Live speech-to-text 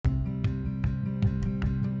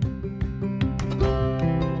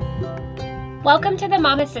Welcome to the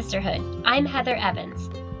Mama Sisterhood. I'm Heather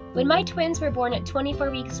Evans. When my twins were born at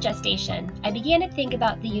 24 weeks gestation, I began to think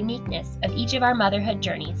about the uniqueness of each of our motherhood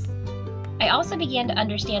journeys. I also began to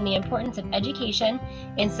understand the importance of education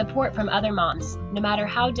and support from other moms, no matter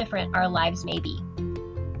how different our lives may be.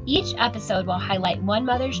 Each episode will highlight one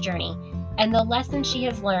mother's journey and the lessons she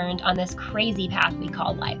has learned on this crazy path we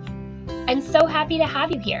call life. I'm so happy to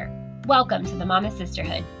have you here. Welcome to the Mama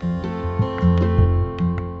Sisterhood.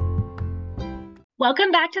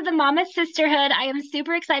 Welcome back to the Mama Sisterhood. I am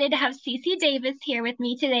super excited to have Cece Davis here with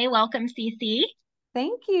me today. Welcome, Cece.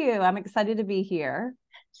 Thank you. I'm excited to be here.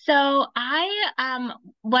 So I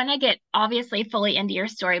want to get obviously fully into your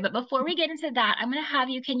story, but before we get into that, I'm going to have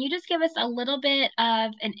you, can you just give us a little bit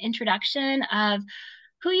of an introduction of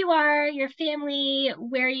who you are, your family,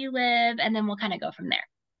 where you live, and then we'll kind of go from there.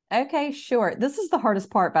 Okay, sure. This is the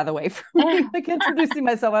hardest part, by the way, for me, like introducing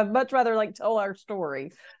myself. I'd much rather tell our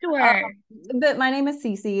story. Sure. But my name is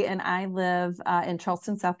Cece, and I live in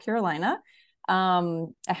Charleston, South Carolina. I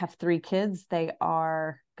have 3 kids. They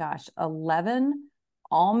are, 11,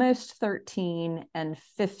 almost 13, and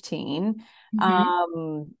 15.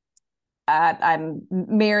 Mm-hmm. I'm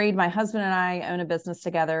married. My husband and I own a business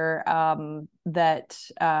together that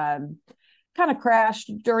kind of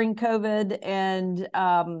crashed during COVID. And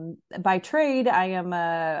by trade, I'm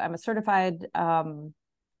a certified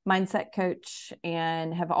mindset coach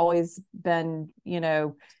and have always been,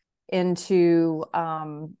 into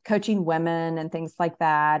coaching women and things like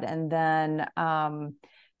that. And then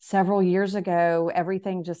several years ago,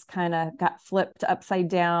 everything just kind of got flipped upside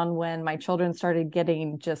down when my children started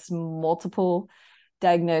getting just multiple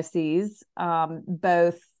diagnoses,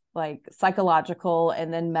 both like psychological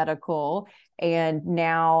and then medical. And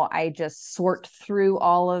now I just sort through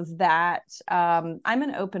all of that. I'm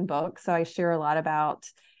an open book, so I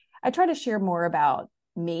try to share more about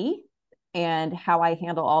me and how I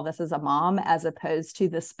handle all this as a mom, as opposed to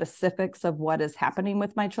the specifics of what is happening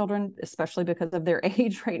with my children, especially because of their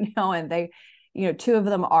age right now. And they, 2 of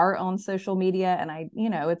them are on social media, and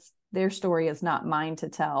it's their story is not mine to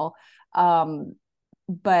tell.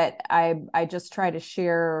 But I just try to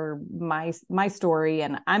share my story,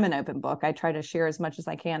 and I'm an open book. I try to share as much as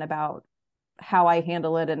I can about how I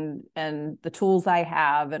handle it and the tools I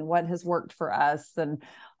have and what has worked for us and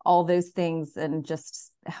all those things, and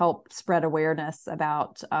just help spread awareness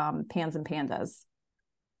about PANS and PANDAS.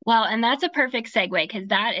 Well, and that's a perfect segue, because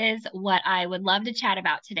that is what I would love to chat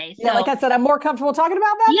about today. So, yeah, like I said, I'm more comfortable talking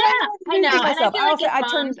about that. Yeah, I know. Myself. And I feel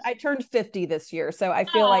like I turned 50 this year, so I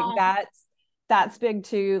feel like that's big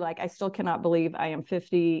too. Like, I still cannot believe I am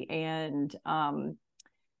 50, and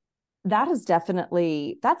that's been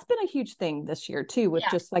a huge thing this year too, with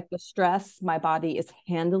just like the stress. My body is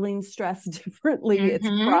handling stress differently. Mm-hmm. It's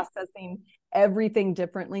processing everything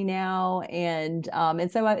differently now, and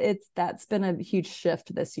so that's been a huge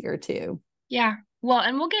shift this year too. Yeah. Well,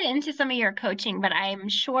 and we'll get into some of your coaching, but I'm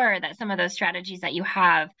sure that some of those strategies that you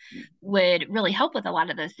have would really help with a lot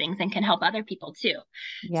of those things and can help other people too.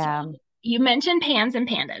 Yeah. So you mentioned PANS and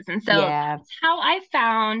PANDAS, and so that's how I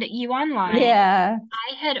found you online. Yeah.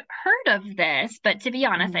 I had heard of this, but to be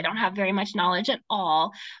honest, I don't have very much knowledge at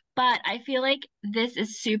all. But I feel like this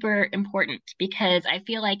is super important, because I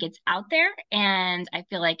feel like it's out there and I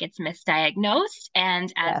feel like it's misdiagnosed.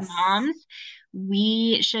 And as moms,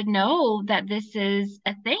 we should know that this is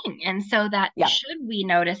a thing. And so that should we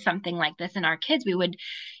notice something like this in our kids, we would,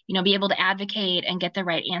 be able to advocate and get the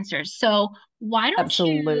right answers. So why don't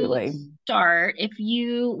you start, if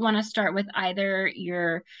you want to start with either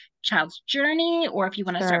your child's journey, or if you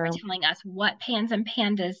want to start by telling us what PANS and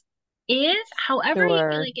PANDAS is, however you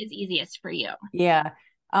feel like is easiest for you. Yeah.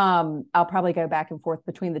 I'll probably go back and forth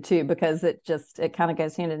between the two, because it kind of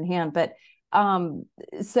goes hand in hand. But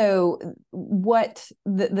so what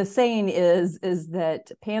the saying is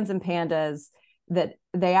that PANS and PANDAS, that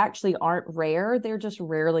they actually aren't rare, they're just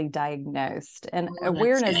rarely diagnosed, and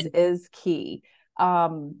awareness is key.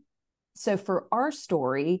 So for our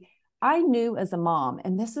story, I knew as a mom,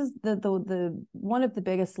 and this is the one of the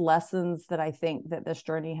biggest lessons that I think that this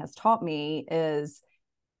journey has taught me, is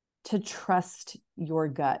to trust your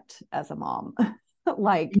gut as a mom.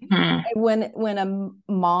 Like, when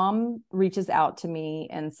a mom reaches out to me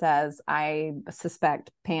and says, I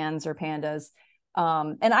suspect PANS or PANDAS,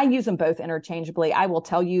 and I use them both interchangeably. I will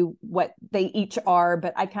tell you what they each are,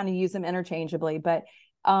 but I kind of use them interchangeably. But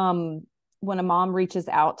when a mom reaches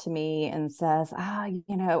out to me and says, I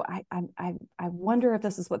wonder if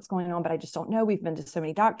this is what's going on, but I just don't know. We've been to so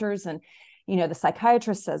many doctors, and the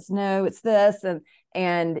psychiatrist says, no, it's this.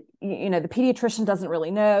 And the pediatrician doesn't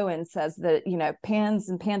really know and says that, PANS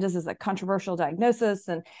and PANDAS is a controversial diagnosis.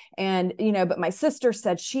 And but my sister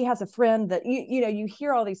said she has a friend that, you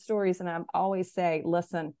hear all these stories. And I always say,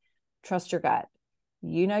 listen, trust your gut.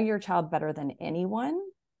 You know your child better than anyone.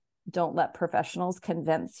 Don't let professionals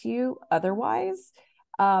convince you otherwise.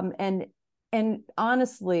 And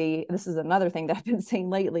honestly, this is another thing that I've been saying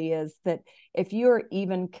lately, is that if you're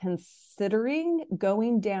even considering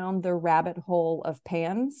going down the rabbit hole of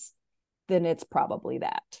PANS, then it's probably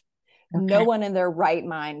that. No Okay. one in their right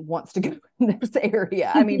mind wants to go in this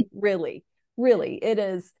area. I mean, really, really, it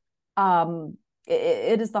is.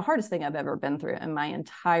 It is the hardest thing I've ever been through in my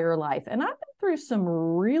entire life, and I've been through some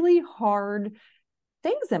really hard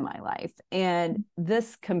things in my life, and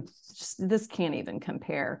this can't even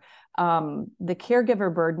compare. The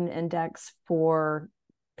caregiver burden index for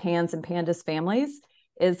PANS and PANDAS families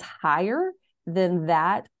is higher than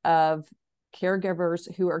that of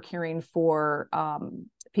caregivers who are caring for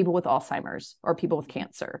people with Alzheimer's or people with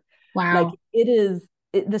cancer. Like, Wow.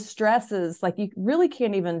 the stress is like, you really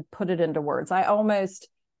can't even put it into words. I almost,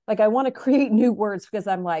 like, I want to create new words, because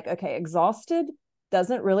I'm like, okay, exhausted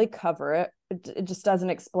doesn't really cover it. It just doesn't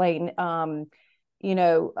explain. Burned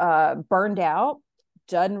out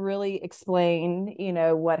doesn't really explain,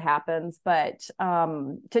 what happens. But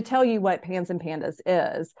to tell you what PANS and PANDAS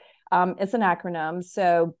is, it's an acronym.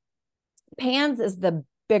 So PANS is the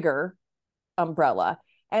bigger umbrella.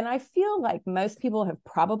 And I feel like most people have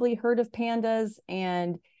probably heard of PANDAS,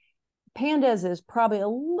 and PANDAS is probably a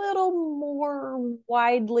little more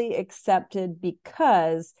widely accepted,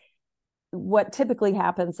 because what typically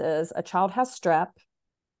happens is a child has strep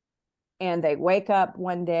and they wake up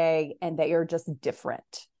one day and they are just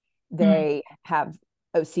different. Mm. They have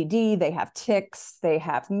OCD, they have tics, they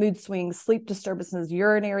have mood swings, sleep disturbances,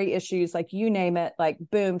 urinary issues, like you name it, like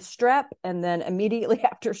boom, strep. And then immediately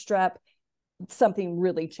after strep, something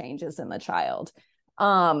really changes in the child.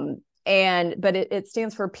 But it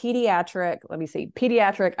stands for pediatric. Let me see,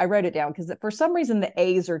 pediatric. I wrote it down because for some reason the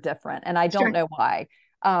A's are different, and I don't Sure. know why.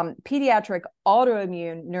 Pediatric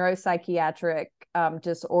autoimmune neuropsychiatric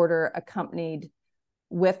disorder accompanied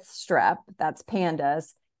with strep. That's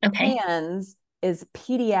PANDAS. Okay. PANS is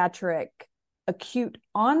pediatric acute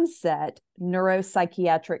onset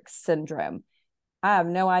neuropsychiatric syndrome. I have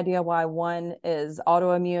no idea why one is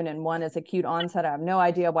autoimmune and one is acute onset. I have no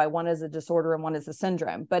idea why one is a disorder and one is a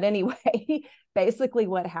syndrome. But anyway, basically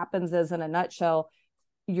what happens is, in a nutshell,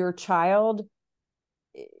 your child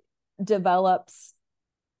develops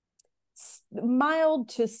mild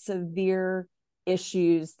to severe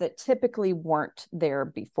issues that typically weren't there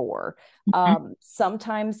before. Mhm.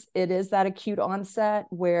 Sometimes it is that acute onset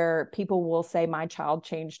where people will say, my child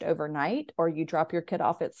changed overnight, or you drop your kid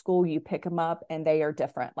off at school, you pick them up and they are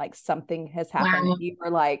different. Like, something has happened Wow. and you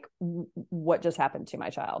are like, what just happened to my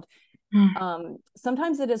child? Mm.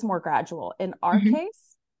 Sometimes it is more gradual. In our Mhm.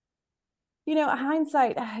 case,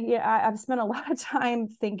 hindsight, yeah, I've spent a lot of time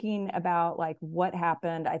thinking about like what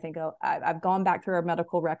happened. I think I've gone back through our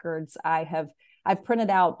medical records. I've printed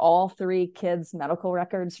out all three kids' medical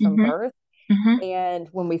records from Mhm. birth. Mhm. And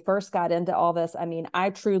when we first got into all this, I mean, I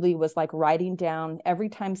truly was like writing down every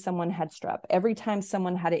time someone had strep, every time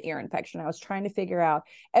someone had an ear infection. I was trying to figure out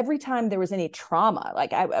every time there was any trauma.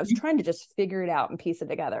 Like, I was trying to just figure it out and piece it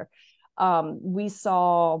together. We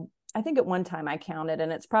saw, I think at one time I counted,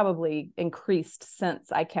 and it's probably increased since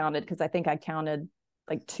I counted, because I think I counted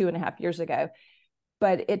like 2.5 years ago.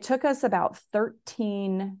 But it took us about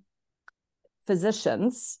 13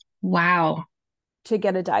 physicians Wow. to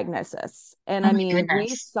get a diagnosis. And Oh I my mean, we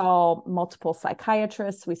goodness. saw multiple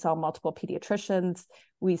psychiatrists, we saw multiple pediatricians,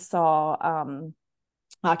 we saw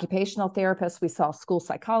occupational therapists, we saw school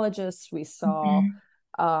psychologists, we saw Mhm.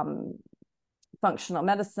 um, functional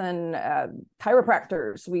medicine,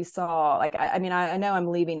 chiropractors. We saw, like, I mean, I know I'm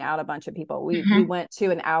leaving out a bunch of people. We Mhm. went to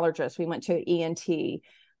an allergist, we went to an ENT.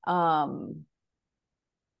 Um,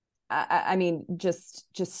 I mean, just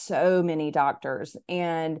so many doctors.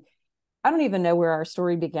 And I don't even know where our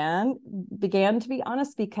story began, to be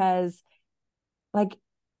honest, because, like,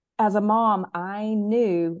 as a mom, I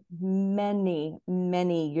knew many,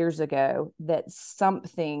 many years ago that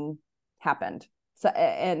something happened. So,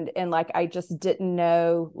 and like, I just didn't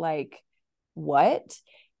know like what.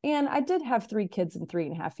 And I did have three kids in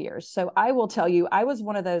 3.5 years. So I will tell you, I was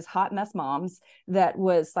one of those hot mess moms that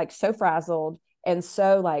was like so frazzled and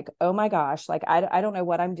so like, oh my gosh, like I don't know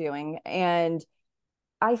what I'm doing. And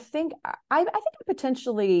I think I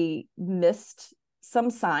potentially missed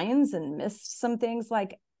some signs and missed some things.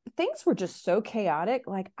 Like, things were just so chaotic.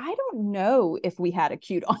 Like, I don't know if we had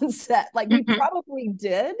acute onset. Like, we Hmm. probably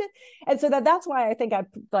did. And so that's why I think I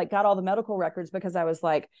like got all the medical records, because I was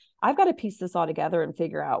like, I've got to piece this all together and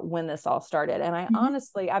figure out when this all started. And I Hmm.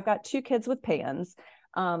 honestly, I've got two kids with PANS.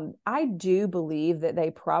 I do believe that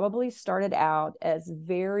they probably started out as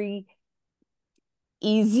very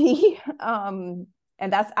easy.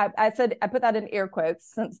 And I said, I put that in air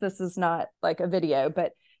quotes since this is not like a video,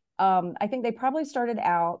 but I think they probably started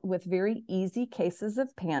out with very easy cases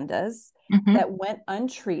of PANDAS Hmm. that went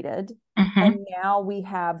untreated. Hmm. And now we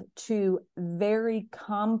have two very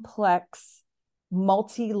complex,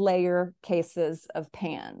 multi-layer cases of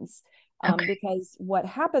PANS. Okay. Because what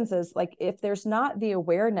happens is, like, if there's not the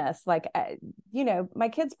awareness, like, my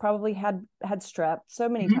kids probably had strep so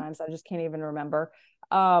many Hmm. times, I just can't even remember.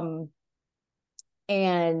 um,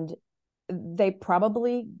 and they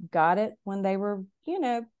probably got it when they were,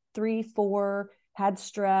 3, 4, had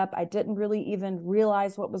strep. I didn't really even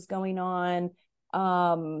realize what was going on.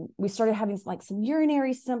 We started having like some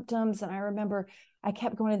urinary symptoms, and I remember I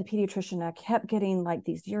kept going to the pediatrician. I kept getting like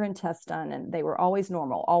these urine tests done, and they were always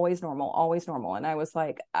normal, always normal, always normal. And I was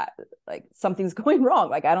like, something's going wrong.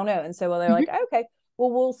 Like, I don't know. And so, well, they're Hmm. like, okay,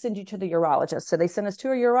 well, we'll send you to the urologist. So they sent us to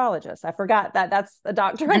a urologist. I forgot that that's a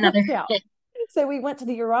doctor I Another. left out. So we went to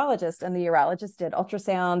the urologist, and the urologist did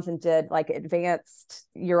ultrasounds and did like advanced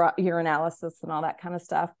urinalysis and all that kind of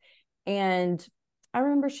stuff. And I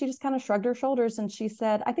remember she just kind of shrugged her shoulders and she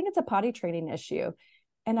said, I think it's a potty training issue.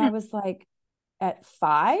 And I was like, at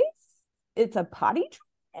 5, it's a potty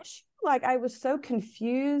training issue? Like, I was so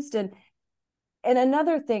confused. And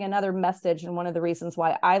another thing, another message, and one of the reasons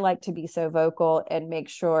why I like to be so vocal and make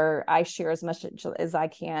sure I share as much as I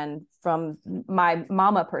can from my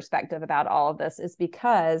mama perspective about all of this, is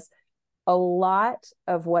because a lot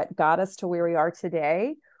of what got us to where we are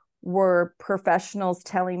today were professionals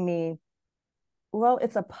telling me, well,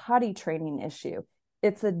 it's a potty training issue.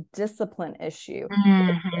 It's a discipline issue.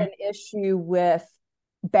 It's Hmm. an issue with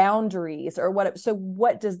boundaries or what. So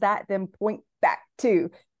what does that then point back to?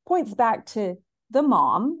 Points back to the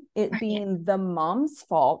mom, it Right. being the mom's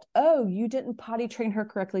fault. Oh, you didn't potty train her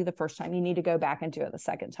correctly the first time. You need to go back and do it the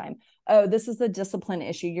second time. Oh, this is a discipline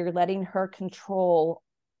issue. You're letting her control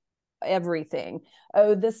everything.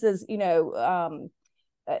 Oh, this is, you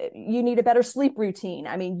need a better sleep routine.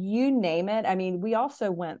 I mean, you name it. I mean, we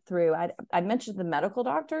also went through, I mentioned the medical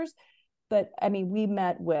doctors, but I mean, we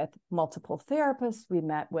met with multiple therapists. We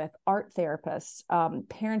met with art therapists,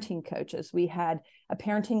 parenting coaches. We had a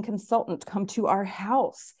parenting consultant come to our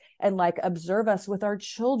house and like observe us with our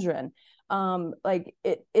children. Like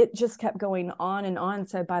it just kept going on and on.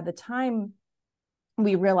 So by the time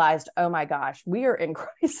we realized, oh my gosh, we are in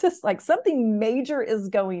crisis, like something major is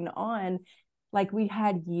going on. Like, we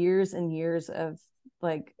had years and years of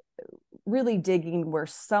like really digging where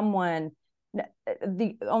someone,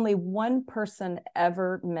 the only one person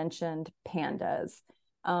ever mentioned PANDAS.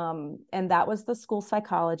 And that was the school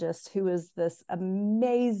psychologist, who is this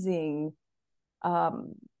amazing,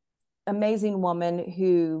 um, amazing woman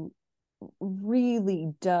who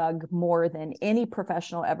really dug more than any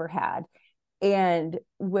professional ever had. And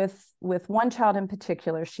with one child in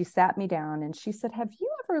particular, she sat me down and she said, have you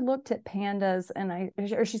ever looked at PANDAS? And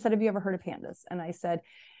or she said, have you ever heard of PANDAS? And I said,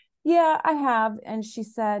 yeah, I have. And she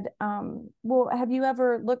said, well, have you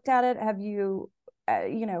ever looked at it? Have you,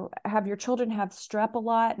 have your children have strep a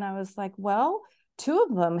lot? And I was like, well, two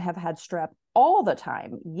of them have had strep all the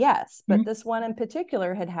time. Yes. But this one in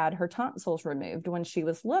particular had had her tonsils removed when she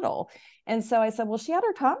was little. And so I said, well, she had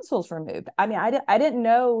her tonsils removed. I mean, I didn't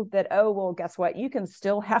know that, oh, well, guess what? You can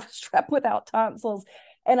still have strep without tonsils.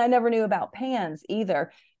 And I never knew about PANS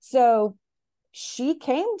either. So she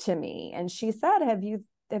came to me and she said, have you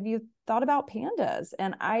thought about PANDAS?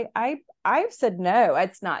 And I've said, no,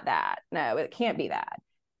 it's not that. No, it can't be that,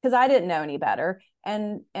 because I didn't know any better.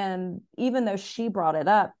 And even though she brought it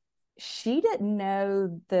up, she didn't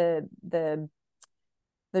know the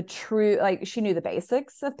true, like, she knew the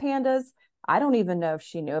basics of PANDAS. I don't even know if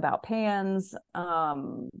she knew about PANS.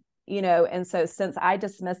 And so since I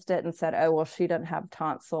dismissed it and said, oh, well, she doesn't have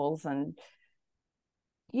tonsils, and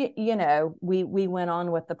we went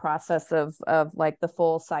on with the process of like the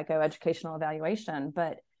full psychoeducational evaluation.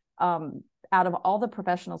 But out of all the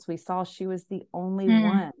professionals we saw, she was the only Hmm.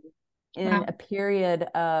 one in Wow. a period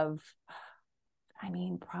of, I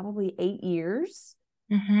mean, probably 8 years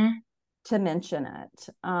Hmm. to mention it.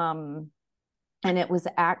 And it was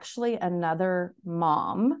actually another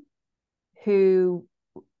mom who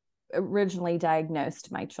originally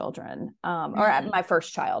diagnosed my children, or Hmm. my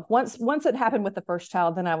first child. Once it happened with the first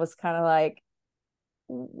child, then I was kind of like,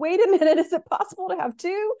 wait a minute, is it possible to have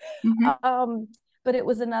two? Hmm. Um, but it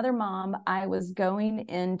was another mom. I was going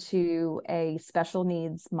into a special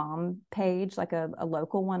needs mom page, like a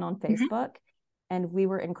local one on Hmm. Facebook, and we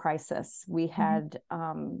were in crisis. We had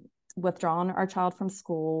withdrawn our child from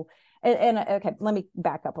school. And okay, let me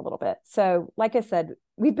back up a little bit. So, like I said,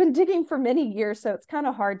 we've been digging for many years, so it's kind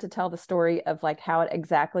of hard to tell the story of like how it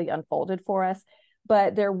exactly unfolded for us.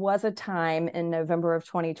 But there was a time in November of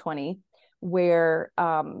 2020 where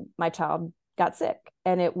my child got sick,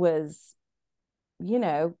 and it was, you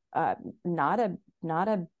know, not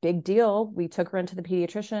a big deal. We took her into the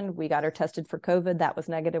pediatrician. We got her tested for COVID. That was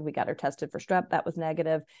negative. We got her tested for strep. That was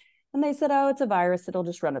negative. And they said, oh, it's a virus. It'll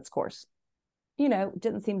just run its course. You know,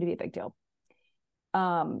 didn't seem to be a big deal.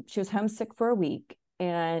 She was homesick for a week.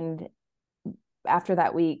 And after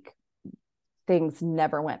that week, things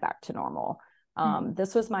never went back to normal.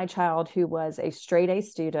 This was my child who was a straight A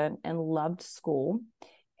student and loved school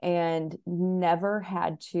and never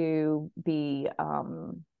had to be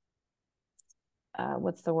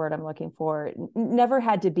what's the word I'm looking for? Never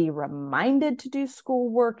had to be reminded to do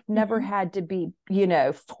schoolwork, never Hmm. had to be, you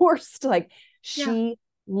know, forced. Like Yeah. she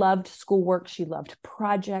loved schoolwork. She loved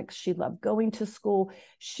projects. She loved going to school.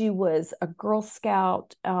 She was a Girl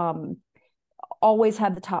Scout, always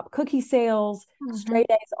had the top cookie sales, Hmm. straight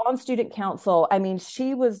A's on student council. I mean,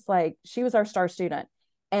 she was our star student.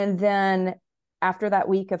 And then after that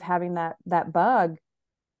week of having that bug,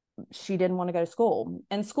 she didn't want to go to school.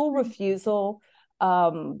 And school refusal,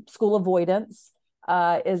 school avoidance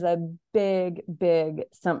is a big, big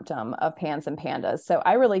symptom of PANS and PANDAS. So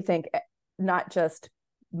I really think not just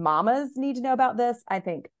mamas need to know about this. I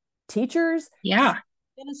think teachers, Yeah.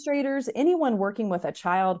 administrators, anyone working with a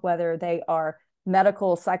child, whether they are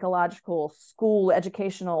medical, psychological, school,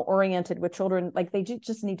 educational oriented with children, like they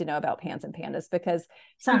just need to know about PANS and PANDAS because Yeah.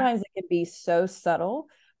 sometimes it can be so subtle.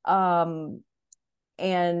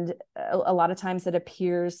 And a lot of times it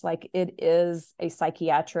appears like it is a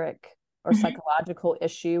psychiatric or Hmm. psychological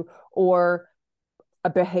issue or a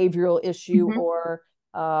behavioral issue Hmm. or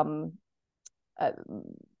a,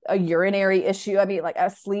 a urinary issue. I mean, like a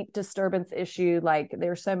sleep disturbance issue. Like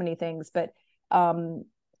there's so many things. But um,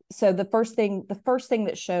 so the first thing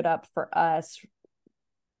that showed up for us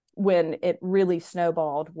when it really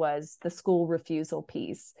snowballed was the school refusal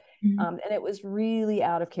piece. Hmm. And it was really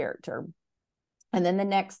out of character. And then the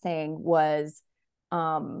next thing was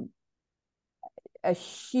um, a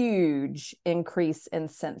huge increase in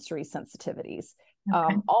sensory sensitivities.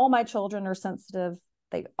 Okay. All my children are sensitive.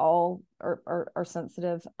 They all are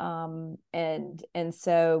sensitive. And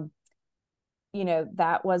so, you know,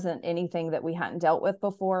 that wasn't anything that we hadn't dealt with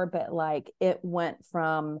before, but like it went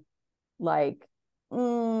from like,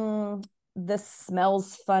 mm, this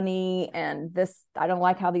smells funny and this, I don't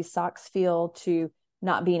like how these socks feel, to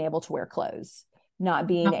not being able to wear clothes, not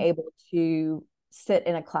being Wow. able to sit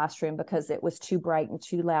in a classroom because it was too bright and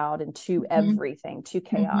too loud and too Hmm. everything, too Hmm.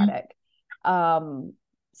 chaotic. Um,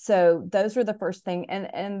 so those were the first thing.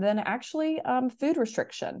 And then actually food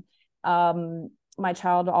restriction. My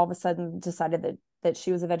child all of a sudden decided that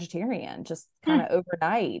she was a vegetarian just kind of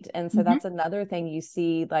overnight. And so Hmm. that's another thing you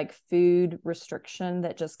see, like food restriction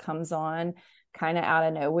that just comes on kind of out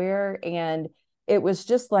of nowhere. And it was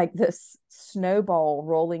just like this snowball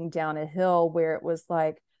rolling down a hill where it was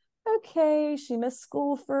like, okay, she missed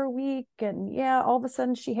school for a week. And yeah, all of a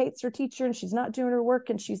sudden she hates her teacher and she's not doing her work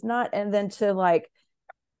and she's not. And then to like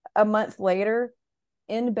a month later,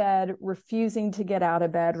 in bed, refusing to get out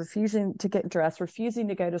of bed, refusing to get dressed, refusing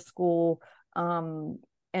to go to school. Um,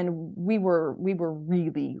 and we were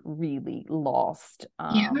really, really lost.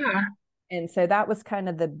 Yeah. And so that was kind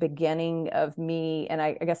of the beginning of me. And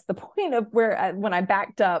I guess the point of when I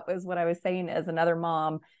backed up is what I was saying is another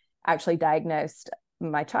mom actually diagnosed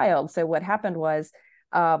my child. So what happened was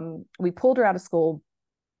we pulled her out of school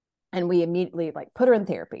and we immediately like put her in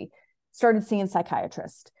therapy, started seeing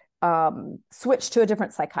psychiatrists, switched to a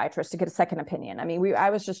different psychiatrist to get a second opinion. I mean, I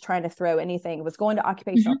was just trying to throw anything, was going to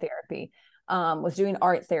occupational Hmm. therapy, was doing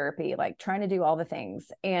art therapy, like trying to do all the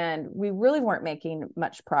things. And we really weren't making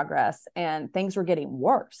much progress and things were getting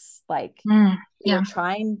worse. Like Mm. Yeah.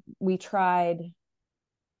 we tried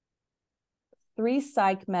 3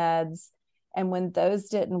 psych meds. And when those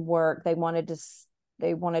didn't work, they wanted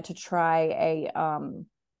to try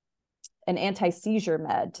an anti-seizure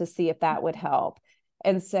med to see if that would help.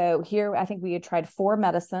 And so here, I think we had tried 4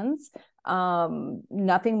 medicines.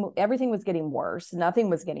 Nothing, everything was getting worse. Nothing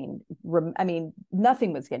was getting, I mean,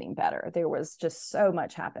 nothing was getting better. There was just so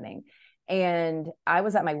much happening. And I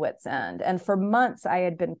was at my wit's end. And for months, I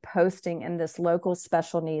had been posting in this local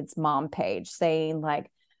special needs mom page saying,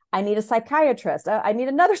 like, I need a psychiatrist. I need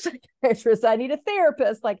another psychiatrist. I need a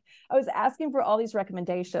therapist. Like I was asking for all these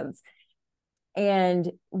recommendations. And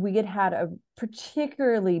we had had a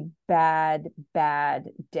particularly bad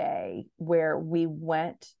day where we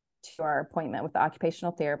went to our appointment with the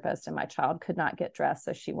occupational therapist, and my child could not get dressed.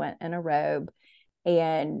 So she went in a robe,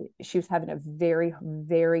 and she was having a very,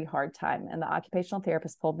 very hard time. And the occupational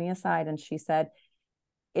therapist pulled me aside and she said,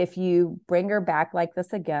 if you bring her back like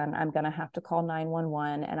this again, I'm going to have to call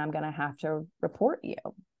 911 and I'm going to have to report you.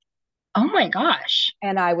 Oh my gosh.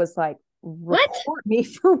 And I was like, What? report me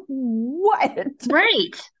for what?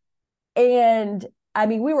 Right. And I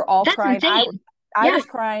mean, we were all That's crying. insane. I Yeah. was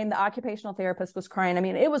crying. The occupational therapist was crying. I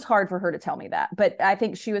mean, it was hard for her to tell me that, but I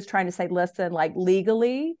think she was trying to say, listen, like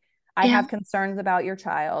legally, I Yeah. have concerns about your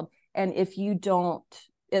child. And if you don't,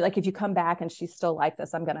 like, if you come back and she's still like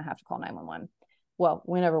this, I'm going to have to call 911. Well,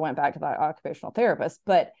 we never went back to the occupational therapist,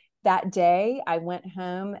 but that day I went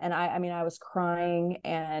home and I mean, I was crying,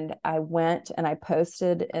 and I went and I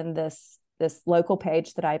posted in this local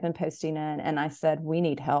page that I've been posting in, and I said, we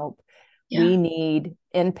need help. Yeah. We need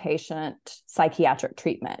inpatient psychiatric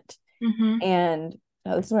treatment. Mm-hmm. And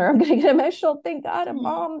this is where I'm going to get emotional. Thank God a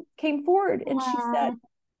mom came forward and Aw.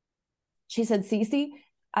 she said, Cece,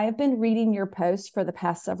 I have been reading your posts for the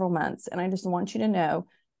past several months, and I just want you to know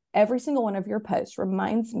every single one of your posts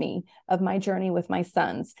reminds me of my journey with my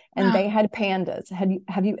sons, and Wow. they had pandas.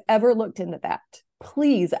 Have you ever looked into that?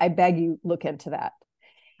 Please, I beg you, look into that.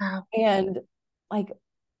 Wow. And like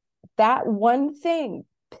that one thing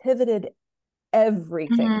pivoted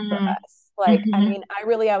everything for Mm-hmm. us. Like, I Mm-hmm.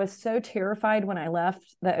 mean, I was so terrified when I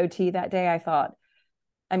left the OT that day. I thought,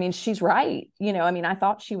 I mean, she's right. I mean, I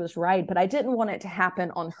thought she was right, but I didn't want it to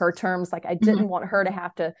happen on her terms. Like, I Mm-hmm. didn't want her to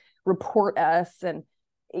have to report us. And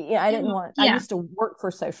I Yeah. didn't want, I Yeah. used to work for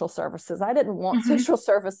social services. I didn't want Mm-hmm. social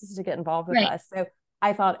services to get involved with Right. us. So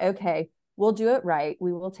I thought, okay, we'll do it right.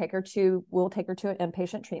 We'll take her to an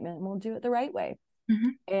inpatient treatment, and we'll do it the right way.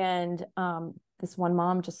 Mm-hmm. And this one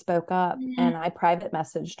mom just spoke up, and I private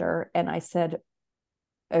messaged her and I said,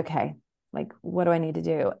 okay, like, what do I need to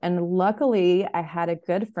do? And luckily I had a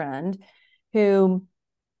good friend who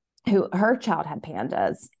her child had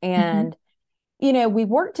pandas, Mm-hmm. and we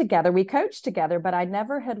worked together, we coached together, but I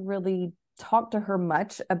never had really talked to her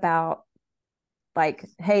much about, like,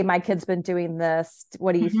 hey, my kid's been doing this,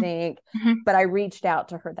 what do you Mm-hmm. think? Mm-hmm. But I reached out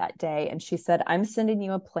to her that day, and she said, I'm sending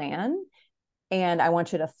you a plan, and I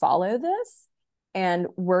want you to follow this, and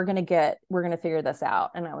we're going to figure this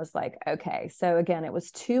out. And I was like, okay. So again, it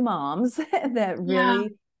was two moms that Yeah.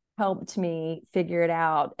 really helped me figure it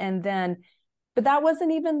out. And then, but that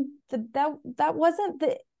wasn't even that wasn't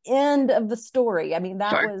the end of the story. I mean,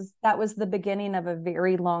 Sure. that was the beginning of a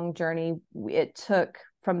very long journey. It took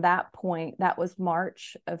from that point, that was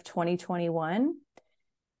March of 2021.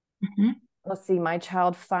 Mm-hmm. Let's see, my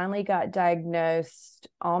child finally got diagnosed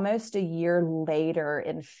almost a year later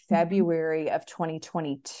in Mm-hmm. February of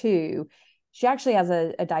 2022. She actually has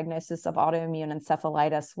a diagnosis of autoimmune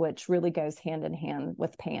encephalitis, which really goes hand in hand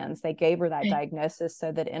with PANS. They gave her that Okay. diagnosis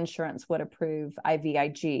so that insurance would approve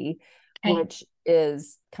IVIG, Okay. which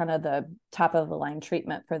is kind of the top of the line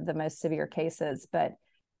treatment for the most severe cases. But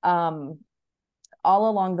um, all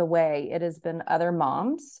along the way, it has been other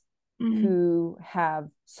moms Mm. who have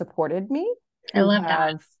supported me, I who love that.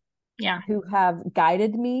 have Yeah.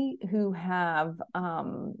 guided me, who have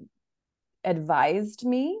advised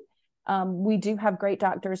me. We do have great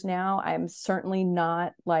doctors now. I'm certainly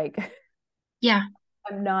not like Yeah.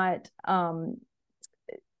 I'm not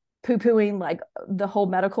poo-pooing like the whole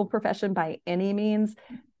medical profession by any means,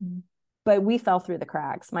 but we fell through the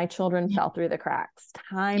cracks. My children Yeah. fell through the cracks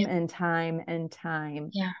time Yeah. and time and time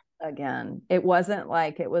Yeah. again. It wasn't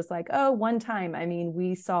like it was like, oh, one time. I mean,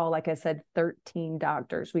 we saw, like I said, 13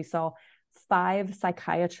 doctors. We saw 5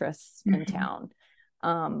 psychiatrists in Mm-hmm. town.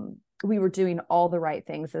 We were doing all the right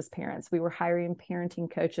things as parents. We were hiring parenting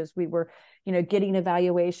coaches. We were, getting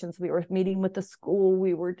evaluations. We were meeting with the school.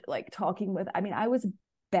 We were like talking with, I mean, I was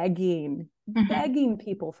Mm-hmm. begging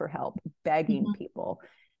people for help, begging Mm-hmm. people.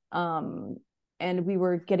 Um, and we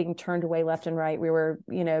were getting turned away left and right. We were,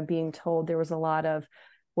 being told there was a lot of,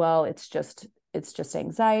 well, it's just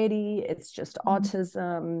anxiety, it's just Mm-hmm.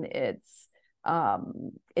 autism,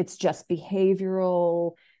 it's just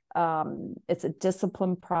behavioral, it's a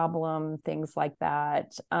discipline problem, things like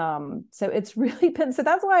that. So it's really been, so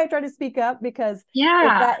that's why I try to speak up, because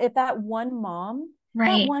Yeah. if that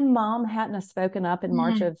Right. one mom hadn't have spoken up in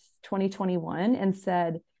March Mm-hmm. of 2021 and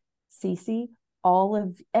said, Cece, all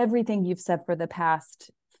of everything you've said for the past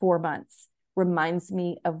 4 months reminds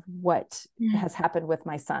me of what has happened with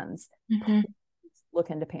my sons. Mm-hmm. Please look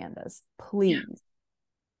into pandas, Yeah. please.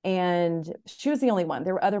 And she was the only one.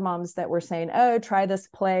 There were other moms that were saying, oh, try this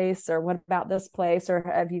place, or what about this place, or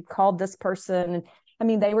have you called this person? I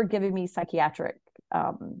mean, they were giving me psychiatric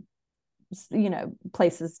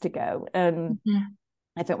places to go. And Mhm.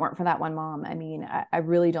 if it weren't for that one mom, I mean, I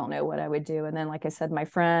really don't know what I would do. And then, like I said, my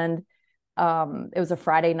friend, it was a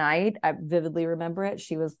Friday night. I vividly remember it.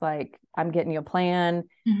 She was like, I'm getting you a plan,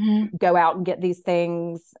 Mhm. go out and get these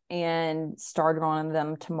things and start on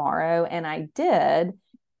them tomorrow. And I did.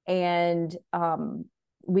 And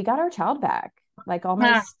we got our child back like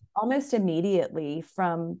Ah, almost immediately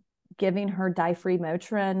from giving her difree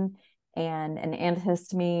Motrin and an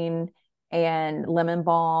antihistamine and lemon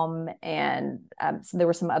balm, and so there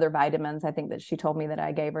were some other vitamins I think that she told me that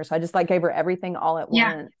I gave her. So I just like gave her everything all at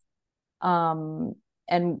yeah. once. um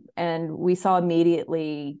and we saw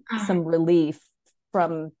immediately Ah, some relief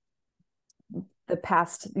from the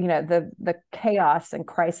past, the chaos and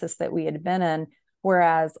crisis that we had been in.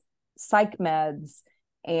 Whereas psych meds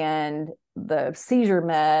and the seizure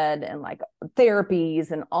med and like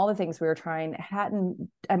therapies and all the things we were trying hadn't,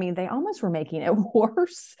 I mean, they almost were making it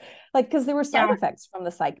worse, like because there were side yeah. effects from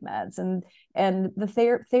the psych meds, and the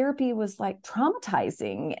therapy was like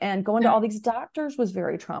traumatizing, and going to all these doctors was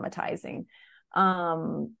very traumatizing.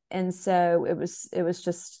 And so it was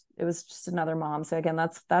just another mom. So again,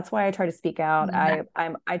 that's why I try to speak out. Love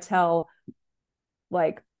that. I tell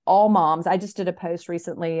like all moms. I just did a post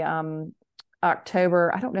recently,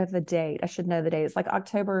 October, I don't know the date, I should know the date. It's like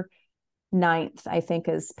October 9th, I think,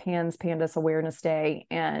 is PANDAS Awareness Day.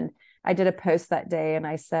 And I did a post that day and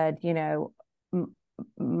I said,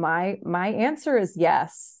 my answer is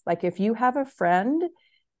yes. Like if you have a friend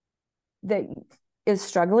that is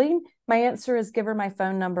struggling, my answer is give her my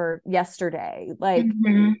phone number yesterday. Like,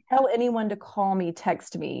 Mhm. tell anyone to call me,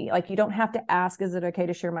 text me. Like, you don't have to ask, is it okay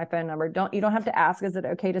to share my phone number? You don't have to ask, is it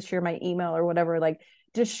okay to share my email or whatever? Like,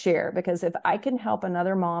 just share, because if I can help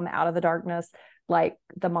another mom out of the darkness, like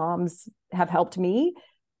the moms have helped me,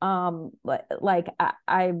 like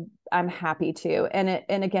I'm happy to. And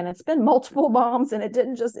again, it's been multiple moms, and it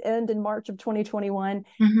didn't just end in March of 2021.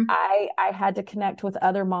 Mhm. I had to connect with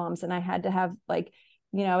other moms, and I had to have like,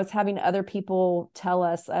 I was having other people tell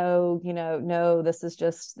us, oh, no, this is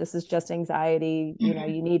just anxiety.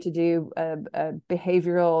 Mhm. You need to do a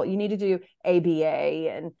behavioral, you need to do ABA,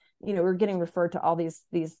 and we're getting referred to all these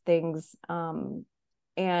things. And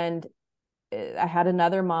I had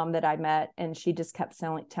another mom that I met, and she just kept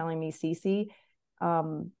telling me, Cece,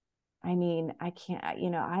 um, I mean, I can't,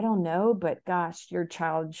 I don't know, but gosh, your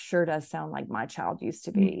child sure does sound like my child used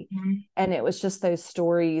to be. Mhm. And it was just those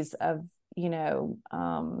stories of, you know,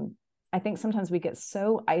 um, I think sometimes we get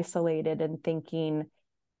so isolated and thinking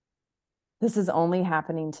this is only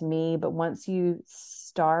happening to me. But once you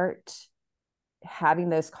start having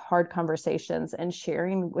those hard conversations and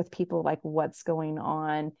sharing with people like what's going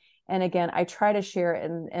on, and again, I try to share it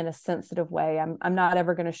in a sensitive way. I'm not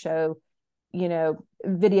ever going to show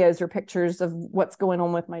videos or pictures of what's going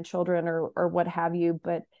on with my children or what have you,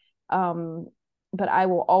 um but I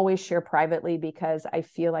will always share privately, because I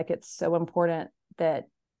feel like it's so important that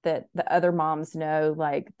the other moms know,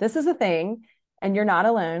 like, this is a thing and you're not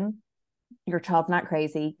alone. Your child's not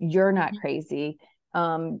crazy, you're not crazy.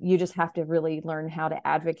 You just have to really learn how to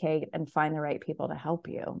advocate and find the right people to help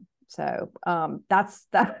you. So that's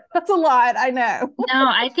a lot, I know. No,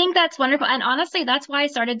 I think that's wonderful. And honestly, that's why I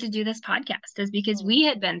started to do this podcast, is because we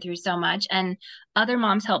had been through so much and other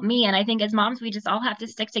moms helped me. And I think as moms, we just all have to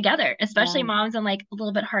stick together, especially Yeah. moms in like a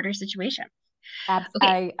little bit harder situation. Abs-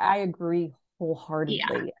 Okay. I agree Yeah.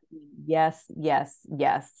 wholeheartedly. Yes, yes,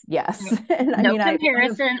 yes, yes. No, And I no mean, I one of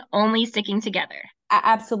comparison, only sticking together.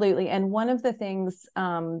 absolutely. And one of the things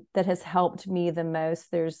that has helped me the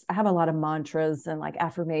most, I have a lot of mantras and like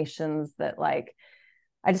affirmations that like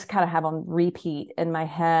I just kind of have on repeat in my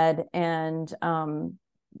head. And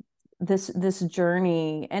this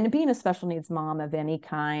journey, and being a special needs mom of any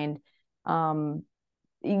kind, um,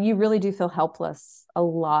 you really do feel helpless a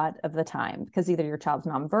lot of the time, because either your child's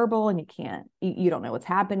nonverbal and you don't know what's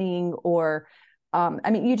happening, or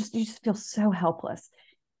I mean, you just feel so helpless.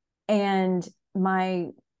 And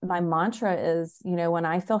my mantra is, when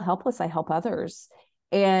I feel helpless, I help others.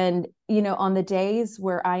 And on the days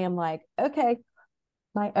where I am like, okay,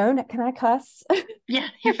 my own, can I cuss? Yeah,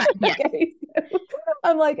 you're fine. Yeah. Okay.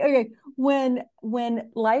 I'm like, okay, when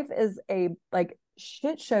life is a like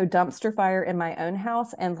shit show dumpster fire in my own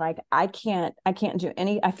house, and like I can't do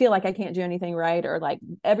any, I feel like I can't do anything right, or like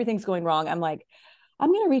everything's going wrong, I'm like,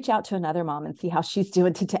 I'm gonna reach out to another mom and see how she's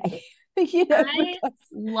doing today. I Because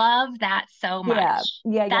love that so yeah, much.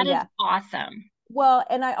 yeah, yeah, That is yeah. awesome. Well,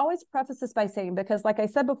 and I always preface this by saying, because like I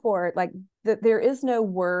said before, like there is no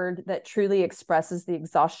word that truly expresses the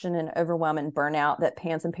exhaustion and overwhelm and burnout that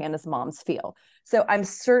Pans and Pandas moms feel. So I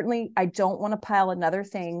don't want to pile another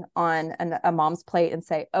thing on a mom's plate and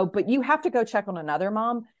say, oh, but you have to go check on another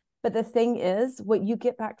mom. But the thing is, what you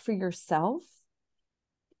get back for yourself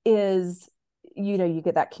is, you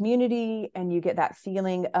get that community and you get that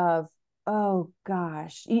feeling of, oh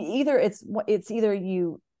gosh, either it's either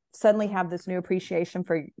you suddenly have this new appreciation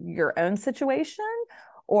for your own situation,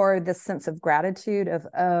 or this sense of gratitude of,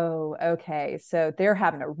 oh, okay, so they're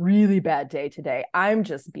having a really bad day today, I'm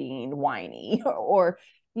just being whiny, or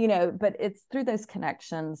but it's through those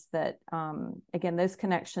connections that, again, those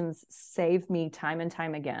connections save me time and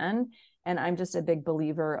time again. And I'm just a big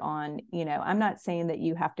believer on, I'm not saying that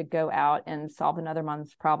you have to go out and solve another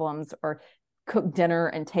mom's problems or cook dinner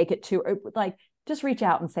and take it to, or like, just reach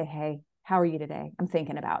out and say, hey, how are you today? I'm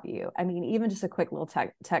thinking about you. I mean, even just a quick little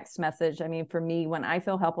text message. I mean, for me, when I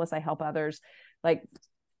feel helpless, I help others. Like,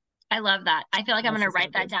 I love that. I feel like I'm going this to is so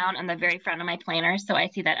write that good. down on the very front of my planner so I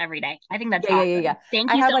see that every day. I think that's Yeah. awesome.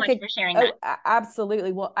 Thank I you have so like much a, for sharing that. oh,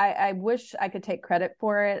 absolutely. Well, I wish I could take credit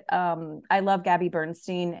for it. I love Gabby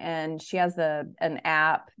Bernstein, and she has an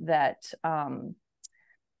app that,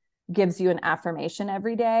 gives you an affirmation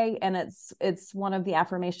every day, and it's one of the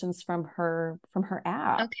affirmations from her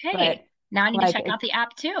app. But Okay. Now I need to like, check out the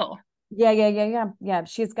app too. yeah,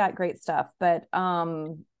 she's got great stuff. But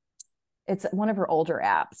it's one of her older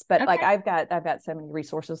apps. But like, Okay. I've got so many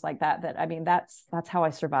resources like that I mean, that's how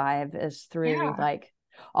I survive, is through Yeah. like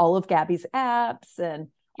all of Gabby's apps and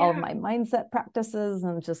all of Yeah. my mindset practices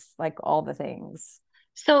and just like all the things.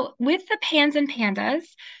 So with the pans and pandas,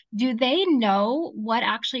 do they know what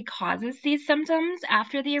actually causes these symptoms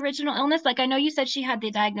after the original illness? Like I know you said she had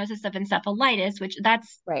the diagnosis of encephalitis, which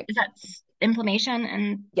Right. is that inflammation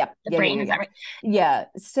in Yep. the brain? Is that right? Yeah.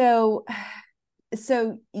 So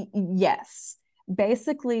yes,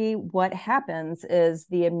 basically what happens is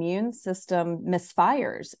the immune system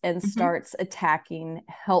misfires and Hmm. starts attacking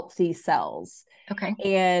healthy cells. Okay.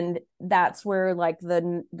 And that's where like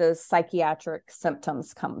the psychiatric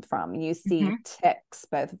symptoms come from. You see Hmm. tics,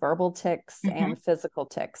 both verbal tics Hmm. and physical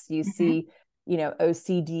tics. You Hmm. see,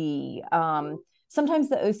 OCD. Sometimes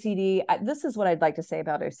the OCD, this is what I'd like to say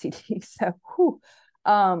about OCD. So whew,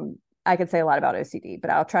 um, I could say a lot about OCD, but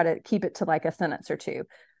I'll try to keep it to like a sentence or two.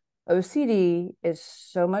 OCD is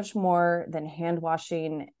so much more than hand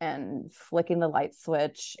washing and flicking the light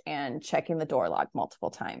switch and checking the door lock multiple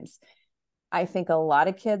times. I think a lot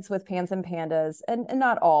of kids with pans and pandas, and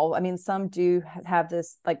not all, I mean, some do have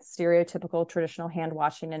this like stereotypical traditional hand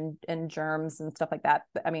washing and germs and stuff like that.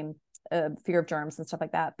 But I mean, fear of germs and stuff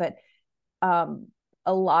like that. But um,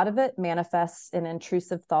 a lot of it manifests in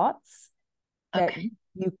intrusive thoughts that Okay.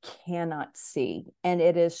 you cannot see. And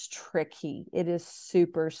it is tricky. It is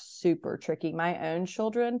super, super tricky. My own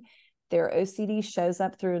children, their OCD shows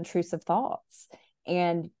up through intrusive thoughts.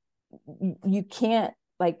 And you can't,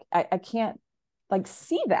 like, I can't like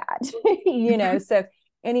see that, Hmm. So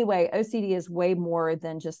anyway, OCD is way more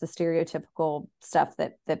than just the stereotypical stuff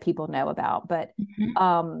that people know about. But Hmm.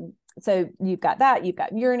 um so you've got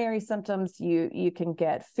urinary symptoms, you can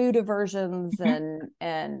get food aversions, Hmm.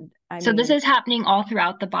 and I So this mean, is happening all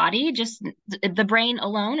throughout the body, just the brain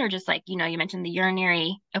alone, or just like, you mentioned the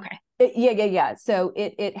urinary. Okay. yeah. So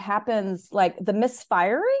it happens, like the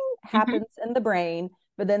misfiring Hmm. happens in the brain,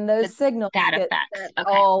 but then those That signals that get affects. sent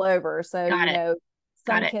Okay. all over. So, Got it.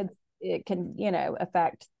 Got some it. kids, it can,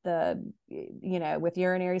 affect with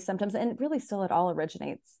urinary symptoms, and really still it all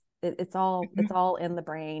originates. It's Hmm. all in the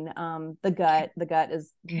brain. Okay. The gut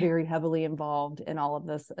is Okay. very heavily involved in all of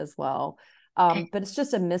this as well. Okay. But it's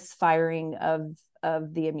just a misfiring of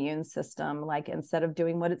the immune system. Like, instead of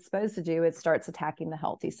doing what it's supposed to do, it starts attacking the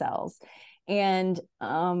healthy cells. And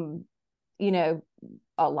you know,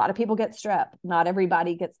 a lot of people get strep. Not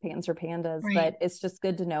everybody gets pans or pandas, Right. but it's just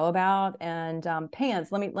good to know about. And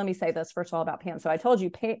pans, let me say this first of all about pans. So I told you,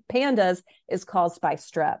 pandas is caused by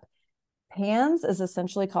strep. Pans is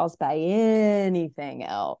essentially caused by anything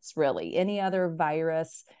else, really, any other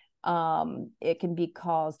virus. It can be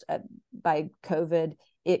caused by COVID.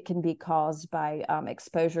 It can be caused by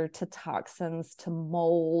exposure to toxins, to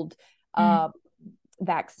mold, Mm-hmm. uh,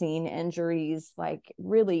 vaccine injuries, like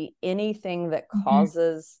really anything that Mm-hmm.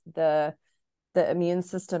 causes the immune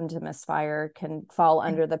system to misfire can fall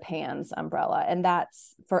under the PANS umbrella. And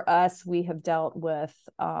that's, for us, we have dealt with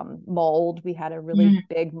mold. We had a really Mm-hmm.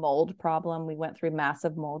 big mold problem. We went through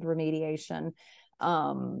massive mold remediation.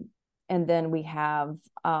 Um, and then we have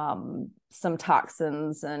some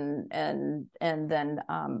toxins, and then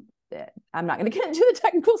I'm not going to get into the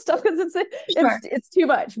technical stuff because Sure. it's too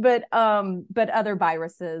much, but other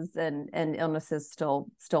viruses and illnesses still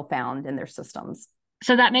found in their systems.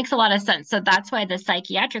 So that makes a lot of sense. So that's why the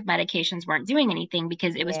psychiatric medications weren't doing anything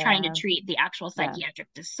because it was trying to Yeah, treat the actual yeah. psychiatric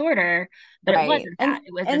disorder, but it Right. wasn't that.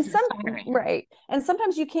 It was And this some misfiring. right. And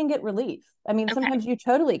sometimes you can get relief. I mean, Okay. sometimes you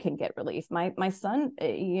totally can get relief. My son,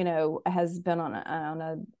 has been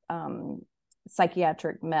a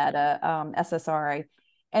psychiatric med, SSRI,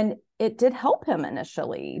 and it did help him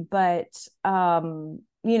initially, but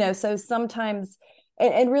so sometimes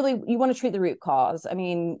and really you want to treat the root cause. I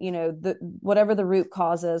mean, the whatever the root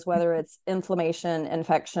cause is, whether it's inflammation,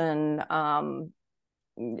 infection,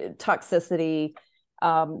 toxicity,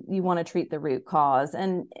 you want to treat the root cause.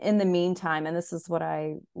 And in the meantime, and this is what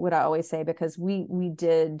I always say, because we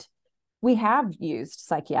have used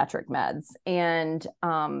psychiatric meds, and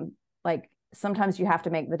like sometimes you have to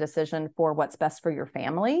make the decision for what's best for your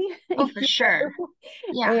family. Oh, for sure.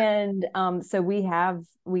 Yeah. And so we have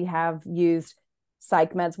used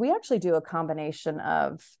psych meds. We actually do a combination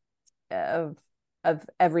of of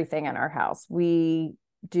everything in our house. We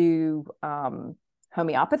do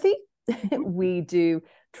homeopathy. Mhm. We do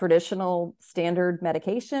traditional standard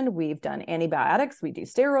medication. We've done antibiotics. We do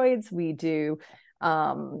steroids. We do,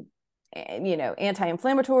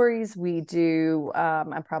 anti-inflammatories. We do.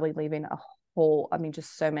 I'm probably leaving a whole. I mean,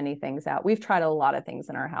 just so many things out. We've tried a lot of things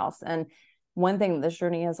in our house, and one thing this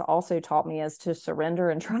journey has also taught me is to surrender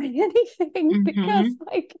and try anything, because Hmm.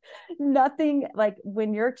 like nothing, like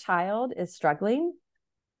when your child is struggling,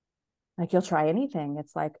 like you'll try anything.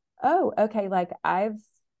 It's like, oh, okay, like I've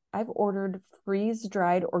ordered freeze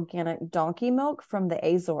dried organic donkey milk from the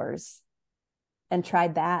Azores and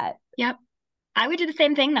tried that. Yep. I would do the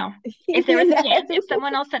same thing though. If there You was a know? chance, if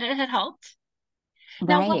someone else said it had helped.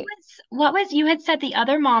 Now, Right. what was you had said the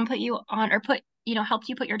other mom put you on or helped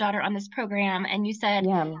you put your daughter on this program and you said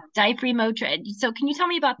Yeah. diaphragm Motrin. So can you tell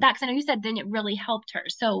me about that? Because I know you said then it really helped her.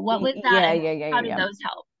 So what was that Yeah, and yeah, yeah, how yeah, did yeah. those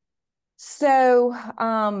help? So,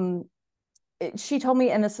 she told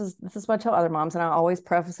me, and this is what I tell other moms, and I always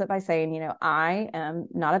preface it by saying, I am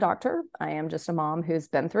not a doctor. I am just a mom who's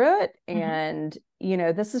been through it, Hmm. and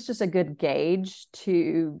this is just a good gauge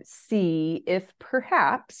to see if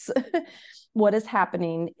perhaps what is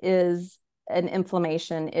happening is an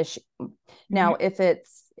inflammation issue. Hmm. Now, if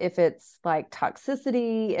it's like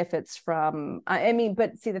toxicity, if it's from, I mean,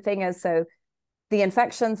 but see, the thing is, so the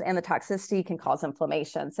infections and the toxicity can cause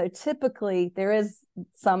inflammation. So typically there is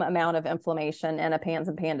some amount of inflammation in a PANS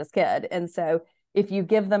and PANDAS kid. And so if you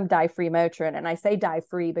give them dye-free Motrin, and I say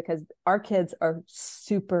dye-free because our kids are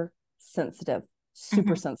super sensitive,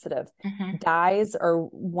 super Hmm. sensitive. Hmm. Dyes are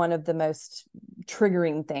one of the most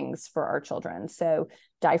triggering things for our children. So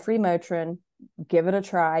dye-free Motrin, give it a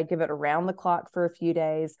try, give it around the clock for a few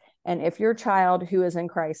days. And if your child who is in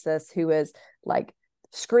crisis, who is like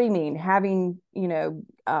screaming, having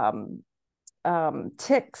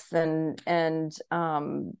ticks and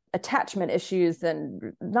attachment issues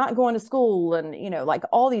and not going to school and like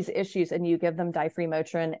all these issues, and you give them dye-free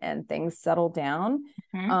Motrin and things settle down,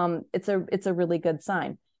 Hmm. it's a really good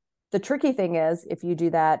sign. The tricky thing is if you do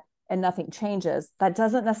that and nothing changes, that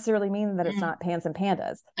doesn't necessarily mean that it's Hmm. not PANS and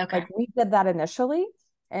PANDAS. Okay. Like we did that initially,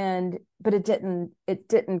 but it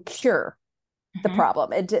didn't cure the Hmm.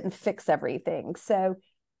 problem. It didn't fix everything. So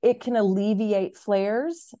it can alleviate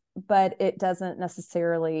flares, but it doesn't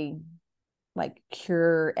necessarily like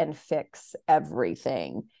cure and fix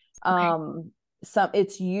everything. Okay.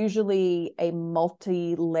 It's usually a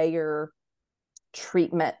multi-layer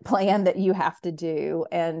treatment plan that you have to do.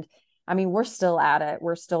 And I mean, we're still at it.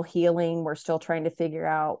 We're still healing. We're still trying to figure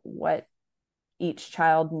out what each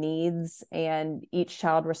child needs, and each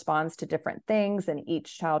child responds to different things, and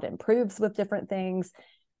each child improves with different things.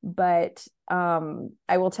 But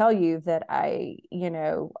I will tell you that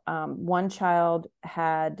one child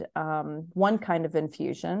had one kind of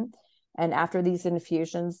infusion, and after these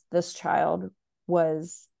infusions, this child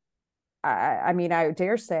was, I mean, I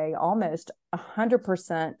dare say almost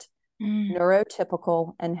 100% Mm.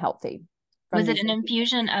 neurotypical and healthy from Was it these an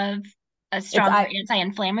infusions. infusion of a It's stronger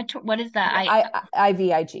anti-inflammatory? What is that?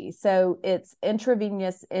 IVIG. So it's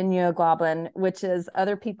intravenous immunoglobulin, which is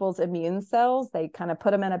other people's immune cells. They kind of put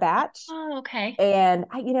them in a batch. Oh, okay. And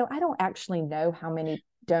I don't actually know how many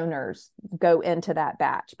donors go into that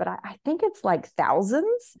batch, but I think it's like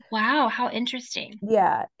thousands. Wow, how interesting.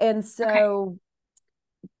 Yeah. And Okay,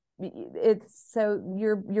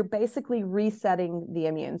 you're basically resetting the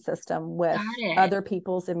immune system with got it. other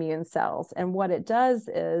people's immune cells. And what it does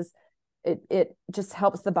is it just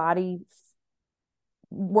helps the body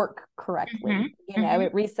work correctly. Hmm. Hmm.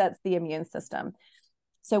 It resets the immune system.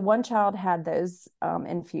 So one child had those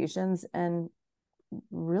infusions and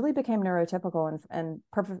really became neurotypical and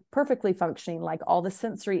perfectly functioning. Like all the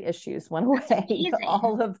sensory issues went That's away, amazing.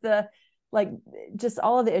 all of the like just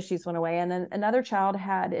all of the issues went away. And then another child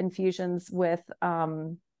had infusions with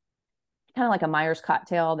kind of like a Myers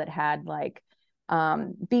cocktail that had like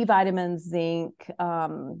B vitamins, zinc.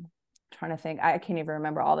 Trying to think, I can't even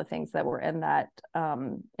remember all the things that were in that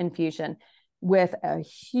infusion, with a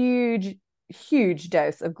huge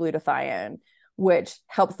dose of glutathione, which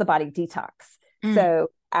helps the body detox. Mm. So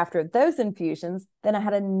after those infusions, then I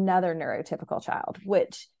had another neurotypical child,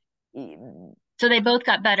 which So they both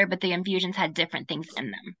got better, but the infusions had different things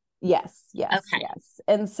in them. yes. Okay.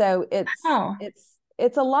 And so it's Oh, it's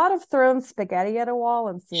it's a lot of throwing spaghetti at a wall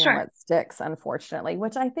and seeing sure. what sticks, unfortunately,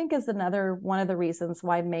 which I think is another one of the reasons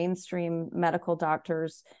why mainstream medical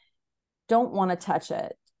doctors don't want to touch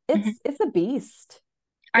it. Mhm. It's a beast.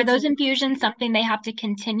 Are It's those infusions something they have to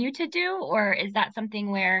continue to do, or is that something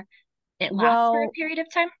where it lasts for a well, period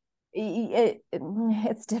of time?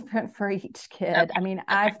 it's different for each kid. Okay. I mean, Okay.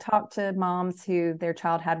 I've talked to moms who their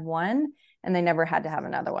child had one and they never had to have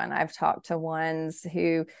another one. I've talked to ones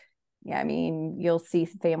who, yeah, I mean, you'll see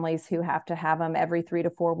families who have to have them every 3 to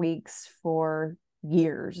 4 weeks for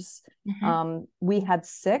years. Hmm. We had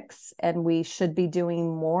six and we should be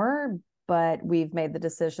doing more, but we've made the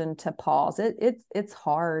decision to pause. It's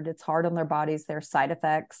hard. It's hard on their bodies. There's side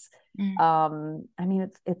effects. Mm. I mean,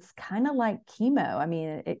 it's kind of like chemo. I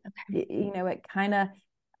mean, Okay. it kind of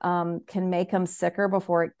can make them sicker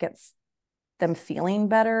before it gets them feeling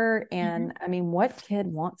better. Hmm. And I mean, what kid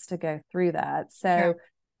wants to go through that? Sure.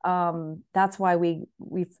 So that's why we've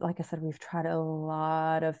like I said, we've tried a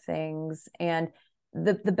lot of things. And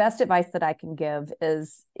the best advice that I can give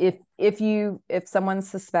is if someone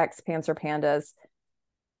suspects pans or pandas,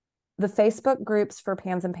 the Facebook groups for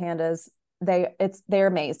pans and pandas, they're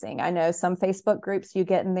amazing. I know some Facebook groups you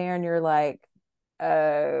get in there and you're like,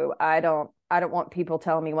 oh, I don't want people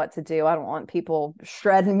telling me what to do. I don't want people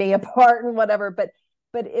shredding me apart and whatever. But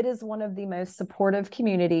it is one of the most supportive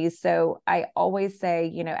communities. So I always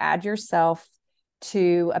say, add yourself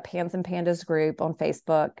to a Pans and Pandas group on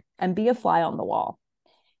Facebook and be a fly on the wall.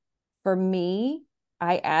 For me,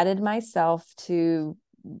 I added myself to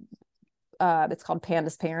it's called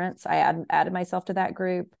Pandas Parents. Added myself to that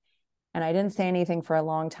group and I didn't say anything for a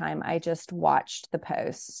long time. I just watched the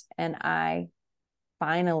posts and I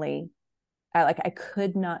finally I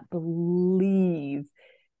could not believe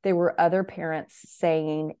there were other parents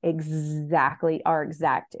saying exactly our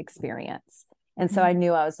exact experience. And so I Mm.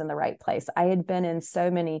 knew I was in the right place. I had been in so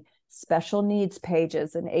many special needs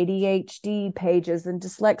pages and ADHD pages and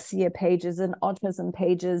dyslexia pages and autism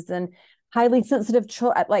pages and highly sensitive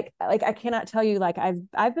children. Like I cannot tell you, like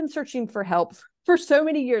I've been searching for help for so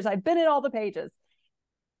many years. I've been in all the pages.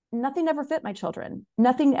 Nothing ever fit my children.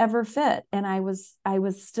 Nothing ever fit. And I was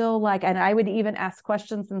still like, and I would even ask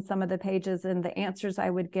questions in some of the pages and the answers I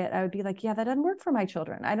would get, I would be like, yeah, that doesn't work for my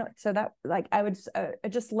children. I don't, so that like, I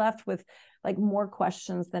just left with like more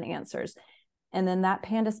questions than answers. And then that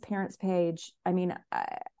Pandas Parents page, I mean,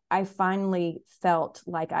 I finally felt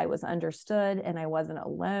like I was understood and I wasn't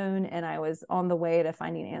alone and I was on the way to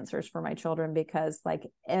finding answers for my children because like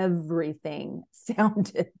everything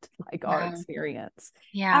sounded like our Wow. experience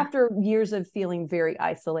Yeah. after years of feeling very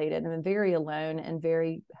isolated and very alone and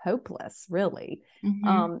very hopeless, really.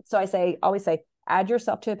 Hmm. So always say, add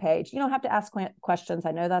yourself to a page. You don't have to ask questions.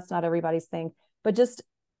 I know that's not everybody's thing, but just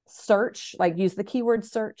search, like use the keyword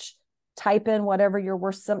search, type in whatever your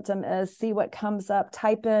worst symptom is, see what comes up,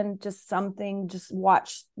 type in just something, just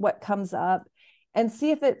watch what comes up and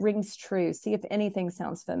see if it rings true, see if anything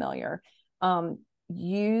sounds familiar.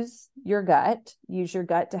 Use your gut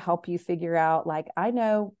to help you figure out, like, I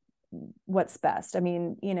know what's best. I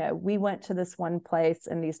mean, we went to this one place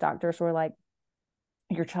and these doctors were like,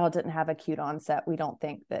 your child didn't have acute onset. We don't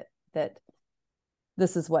think that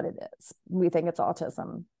this is what it is. We think it's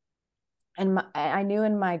autism. And I knew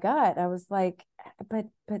in my gut, I was like, but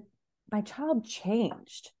my child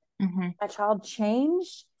changed. Hmm. My child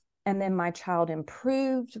changed, and then my child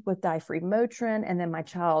improved with dye-free Motrin, and then my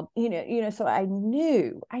child, so I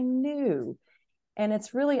knew. And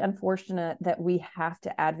it's really unfortunate that we have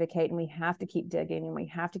to advocate and we have to keep digging and we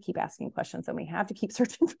have to keep asking questions and we have to keep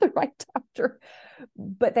searching for the right doctor.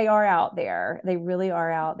 But they are out there. They really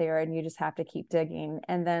are out there. And you just have to keep digging.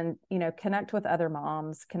 And then, connect with other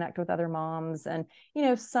moms, And,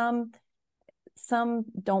 some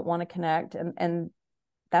don't want to connect and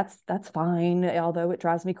that's fine, although it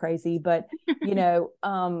drives me crazy. But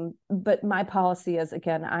but my policy is,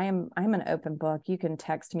 again, I'm an open book. You can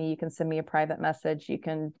text me, you can send me a private message, you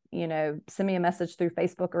can, send me a message through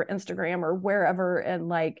Facebook or Instagram or wherever. And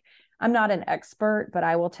like, I'm not an expert, but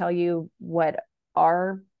I will tell you what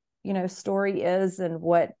our, story is, and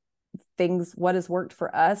what has worked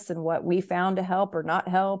for us, and what we found to help or not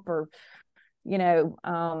help, or, you know,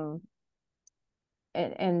 um,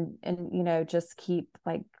 and just keep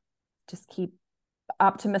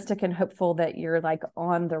optimistic and hopeful that you're like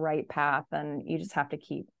on the right path, and you just have to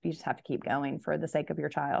keep going for the sake of your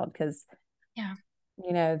child, because Yeah.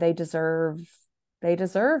 they deserve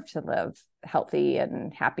to live healthy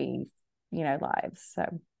and happy, lives.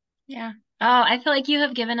 So, Yeah. Oh, I feel like you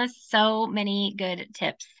have given us so many good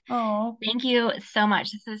tips. oh Thank you so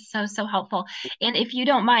much. This is so, so helpful. And if you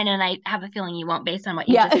don't mind, and I have a feeling you won't based on what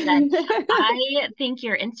you yeah. just said, I think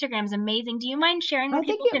your Instagram's amazing. Do you mind sharing where I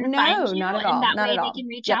think people can find no, not you at and all. that Not way at they all. can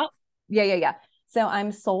reach Yep. out? Yeah. So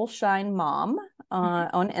I'm Soul Shine Mom Mhm.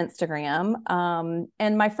 on Instagram.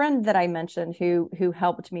 And my friend that I mentioned who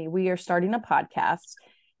helped me, we are starting a podcast.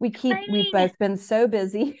 We've Exciting. both been so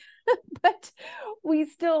busy, but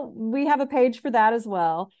we have a page for that as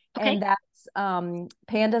well. Okay. And that's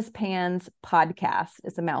Pandas Pans Podcast.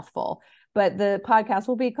 It's a mouthful, but the podcast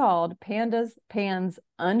will be called Pandas Pans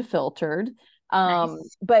Unfiltered.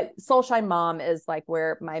 Nice. But Soulshine Mom is like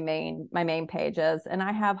where my main page is, and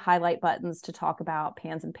I have highlight buttons to talk about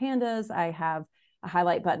pans and pandas. I have a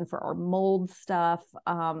highlight button for our mold stuff,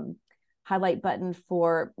 highlight button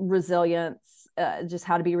for resilience, just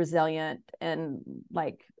how to be resilient in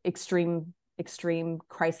like extreme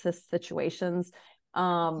crisis situations.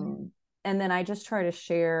 Mhm. And then I just try to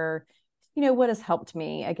share, what has helped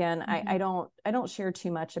me. Again, I Mhm. don't share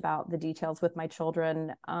too much about the details with my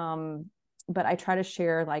children, but I try to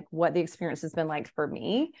share like what the experience has been like for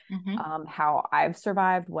me, Mhm. how I've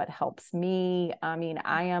survived, what helps me. I mean,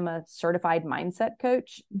 I am a certified mindset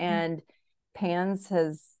coach, Mhm. and PANS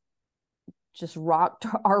has just rocked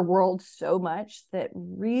our world so much that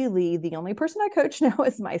really the only person I coach now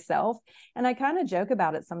is myself. And I kind of joke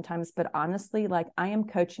about it sometimes, but honestly, like, I am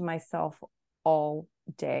coaching myself all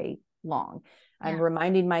day long. I'm Yeah.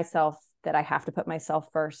 reminding myself that I have to put myself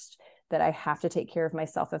first, that I have to take care of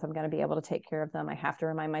myself if I'm going to be able to take care of them. I have to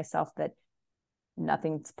remind myself that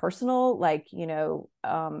nothing's personal. Like,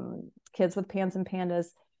 kids with pans and pandas,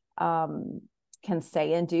 um, can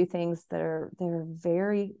say and do things they're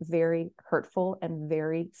very, very hurtful and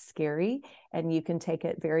very scary. And you can take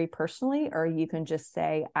it very personally, or you can just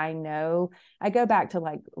say, I know. I go back to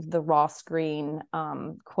like the Ross Green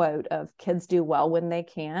quote of kids do well when they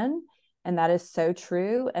can. And that is so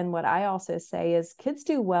true. And what I also say is kids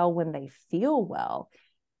do well when they feel well.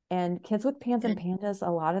 And kids with pans and Good. pandas, a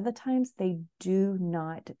lot of the times they do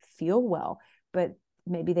not feel well, but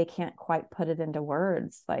maybe they can't quite put it into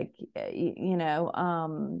words. Like,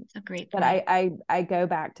 It's a great but point. I go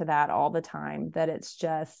back to that all the time, that it's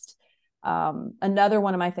just another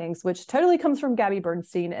one of my things, which totally comes from Gabby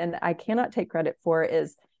Bernstein, and I cannot take credit for,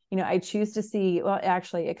 is, I choose to see, well,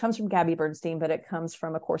 actually, it comes from Gabby Bernstein, but it comes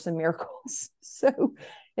from A Course in Miracles. So,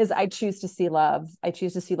 is I choose to see love. I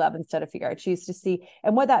choose to see love instead of fear. I choose to see,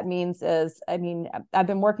 and what that means is, I mean, I've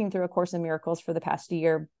been working through A Course in Miracles for the past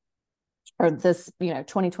year, or this,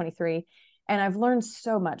 2023, and I've learned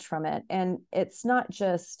so much from it. And it's not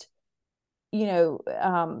just, I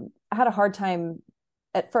had a hard time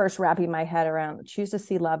at first wrapping my head around choose to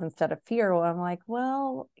see love instead of fear. Well, I'm like,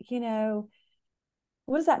 well,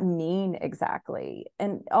 what does that mean exactly?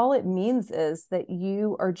 And all it means is that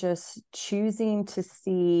you are just choosing to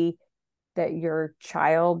see that your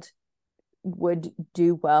child would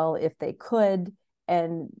do well if they could.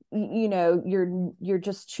 And you're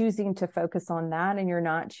just choosing to focus on that, and you're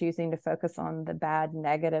not choosing to focus on the bad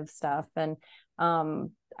negative stuff. And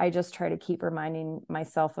I just try to keep reminding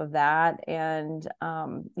myself of that. And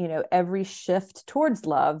every shift towards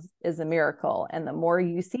love is a miracle, and the more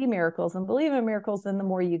you see miracles and believe in miracles, then the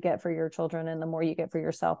more you get for your children, and the more you get for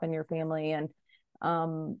yourself and your family. And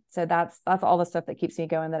so that's all the stuff that keeps me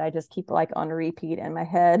going, that I just keep like on repeat in my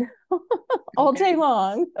head So all day good.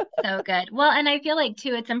 long. So good. Well, and I feel like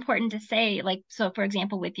too, it's important to say, like, so for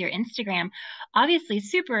example, with your Instagram, obviously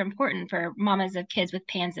super important for mamas of kids with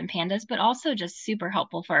pans and pandas, but also just super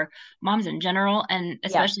helpful for moms in general. And Yeah.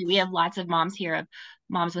 especially we have lots of moms here of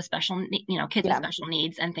moms with kids with Yeah. special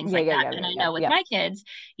needs and things Yeah. like Yeah. that. Yeah. And Yeah. I Yeah. know with Yeah. my kids,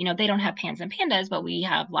 they don't have pans and pandas, but we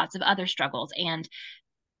have lots of other struggles. And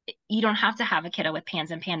you don't have to have a kiddo with pans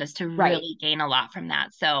and pandas to Right. really gain a lot from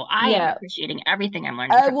that. So I am Yeah. appreciating everything I'm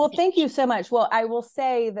learning from Well, the thank you page. so much. Well, I will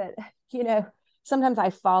say that, you know, sometimes I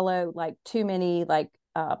follow like too many like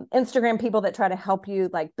Instagram people that try to help you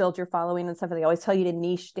like build your following and stuff. And they always tell you to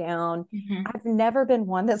niche down. Hmm. I've never been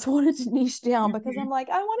one that's wanted to niche down because I'm Hmm. like,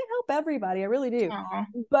 I want to help everybody. I really do. Oh,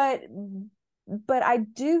 But I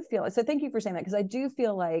do feel so thank you for saying that, because I do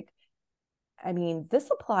feel like, I mean, this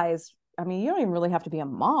applies. I mean, you don't even really have to be a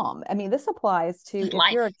mom. I mean, this applies to just if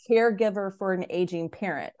life. you're a caregiver for an aging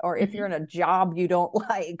parent, or if you're Hmm. in a job you don't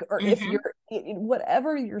like, or if Hmm. you're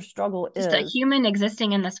whatever your struggle Just a is. human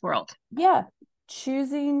existing in this world. Yeah,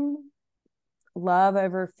 choosing love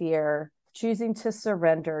over fear, choosing to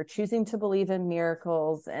surrender, choosing to believe in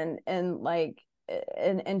miracles, and like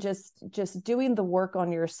and just doing the work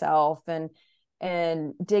on yourself,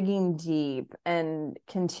 and digging deep and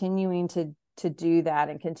continuing to do that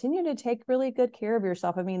and continue to take really good care of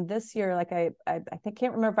yourself. I mean, this year, like I think,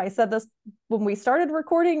 can't remember if I said this when we started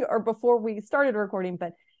recording or before we started recording,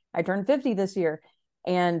 but I turned 50 this year,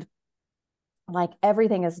 and like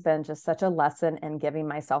everything has been just such a lesson in giving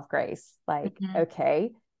myself grace. Like, Hmm.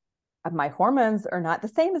 okay, my hormones are not the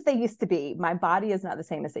same as they used to be. My body is not the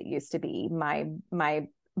same as it used to be. My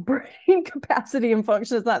brain capacity and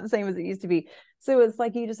function is not the same as it used to be. So it's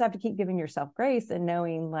like you just have to keep giving yourself grace and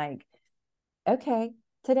knowing like, okay,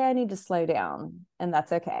 today I need to slow down, and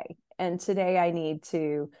that's okay. And today I need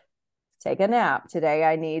to take a nap. Today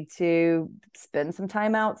I need to spend some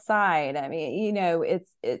time outside. I mean,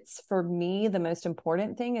 it's for me, the most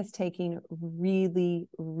important thing is taking really,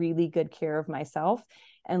 really good care of myself.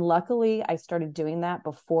 And luckily I started doing that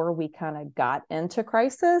before we kind of got into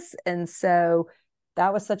crisis. And so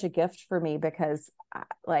that was such a gift for me, because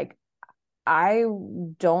like I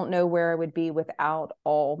don't know where I would be without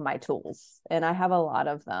all my tools. And I have a lot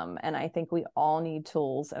of them. And I think we all need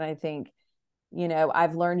tools. And I think,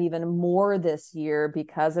 I've learned even more this year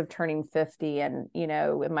because of turning 50. And,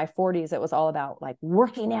 in my 40s, it was all about like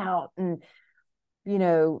working out and, you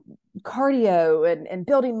know, cardio and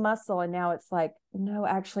building muscle. And now it's like, no,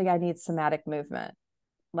 actually, I need somatic movement.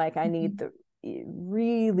 Like I need Hmm. the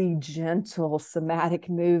really gentle somatic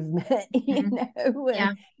movement, Hmm.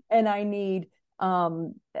 and Yeah. I need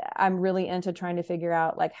um I'm really into trying to figure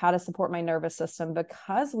out like how to support my nervous system,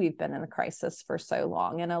 because we've been in a crisis for so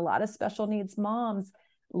long, and a lot of special needs moms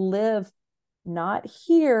live not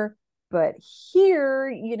here but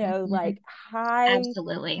here, Hmm. like high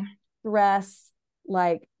Absolutely. stress,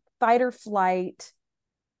 like fight or flight.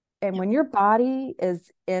 And Yep. when your body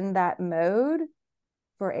is in that mode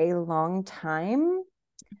for a long time,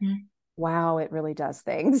 Hmm. wow, it really does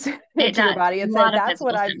things It to your does. body. A And so lot of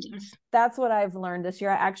physical symptoms. that's what I've learned this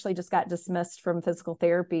year. I actually just got dismissed from physical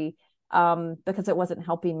therapy because it wasn't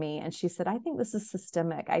helping me. And she said, I think this is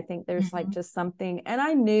systemic. I think there's like Hmm. just something. And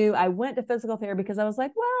I knew I went to physical therapy because I was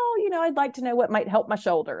like, well, I'd like to know what might help my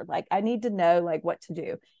shoulder. Like I need to know like what to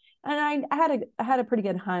do. And I had a pretty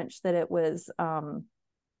good hunch that it was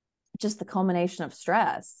just the culmination of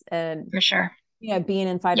stress and For sure. being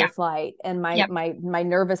in fight or Yeah. flight, and my Yep. my my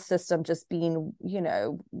nervous system just being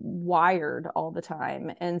wired all the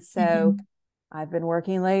time. And so Hmm. I've been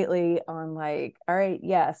working lately on like, all right,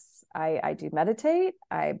 yes, I do meditate,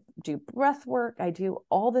 I do breath work, I do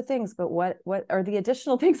all the things, but what are the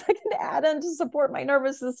additional things I can add in to support my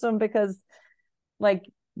nervous system? Because like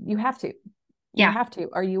you have to Yeah.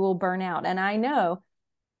 or you will burn out. And I know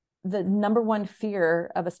the number one fear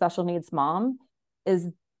of a special needs mom is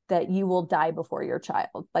that you will die before your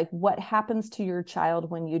child. Like what happens to your child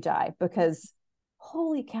when you die? Because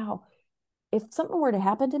holy cow, if something were to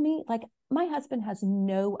happen to me, like my husband has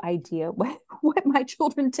no idea what my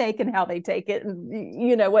children take and how they take it,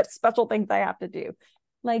 and what special things I have to do.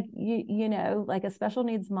 Like like a special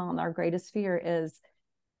needs mom, our greatest fear is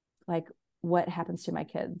like what happens to my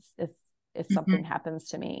kids if something Hmm. happens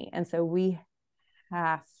to me. And so we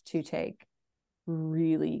have to take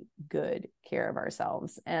really good care of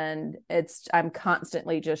ourselves. And I'm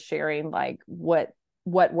constantly just sharing like what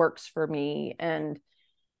works for me and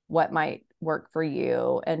what might work for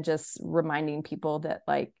you, and just reminding people that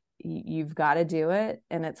like you've got to do it.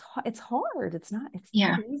 And it's hard. It's not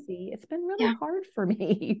Yeah. easy. It's been really Yeah. hard for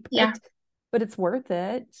me, Yeah. but it's worth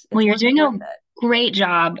it. Well, It's you're worth it, doing a worth it. great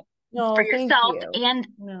job for No, thank yourself you. and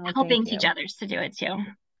No, thank helping teach you. others to do it too.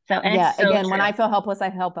 So, and Yeah, it's so again, when true. I feel helpless, I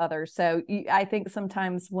help others. So I think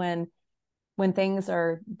sometimes when things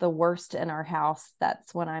are the worst in our house,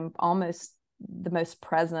 that's when I'm almost the most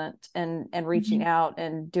present and reaching Hmm. out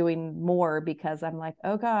and doing more, because I'm like,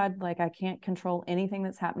 oh God, like I can't control anything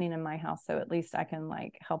that's happening in my house. So at least I can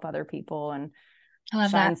like help other people and I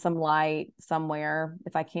love that. shine some light somewhere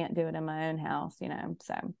if I can't do it in my own house.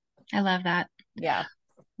 So I love that. yeah.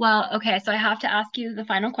 Well, okay, so I have to ask you the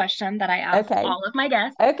final question that I ask Okay. all of my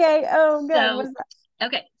guests. Okay. Oh, good. So, What's that?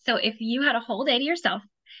 Okay, so if you had a whole day to yourself,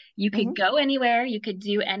 you could Mhm. go anywhere, you could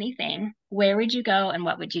do anything. Where would you go and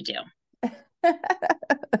what would you do?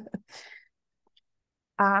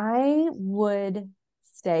 I would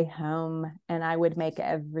stay home and I would make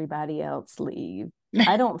everybody else leave.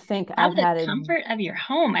 I don't think Love I've the had a comfort of your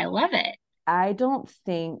home. I love it. I don't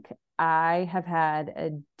think I have had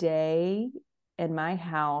a day in my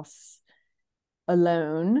house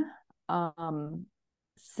alone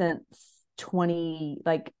since 20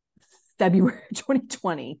 like February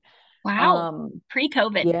 2020. Wow. Um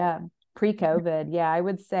Pre-COVID. yeah, pre-COVID. Yeah, I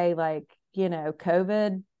would say like,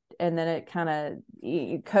 COVID, and then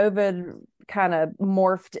COVID kind of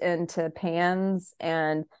morphed into PANDS,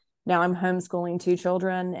 and now I'm homeschooling two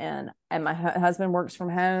children, and my husband works from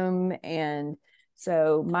home, and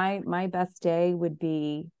so my best day would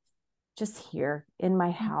be just here in my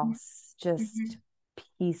Mhm, house, just mhm.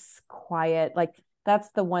 peace, quiet. Like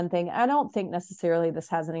that's the one thing. I don't think necessarily this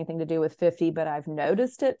has anything to do with 50, but I've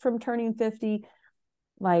noticed it from turning 50.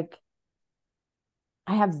 Like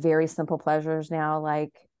I have very simple pleasures now.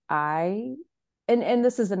 Like I and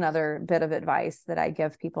this is another bit of advice that I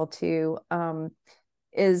give people too,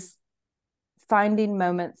 is finding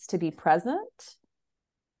moments to be present,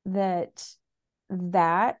 that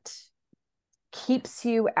that keeps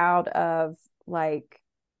you out of like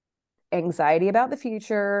anxiety about the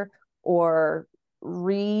future, or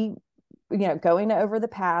re going over the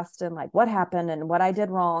past and like what happened and what I did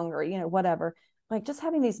wrong, or whatever. Like just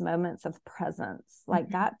having these moments of presence, like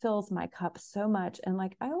Mhm. that fills my cup so much. And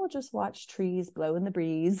like I will just watch trees blow in the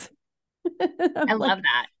breeze. I'm I love like,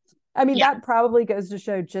 that. I mean, Yeah. that probably goes to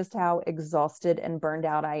show just how exhausted and burned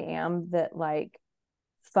out I am, that like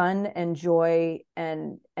fun and joy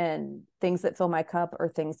and things that fill my cup are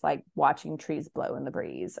things like watching trees blow in the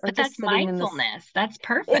breeze, or But that's just sitting in this. mindfulness. That's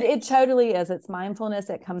perfect. It totally is. It's mindfulness.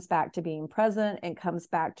 It comes back to being present. It comes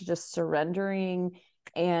back to just surrendering,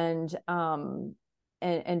 and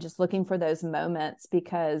and just looking for those moments,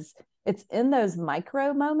 because it's in those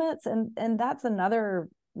micro moments. And that's another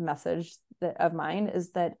message of mine,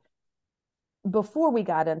 is that before we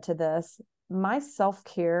got into this, my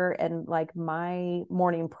self-care and like my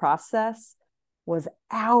morning process was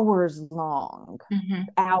Hmm. hours long,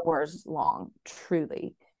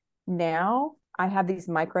 truly. Now I have these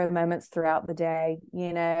micro moments throughout the day.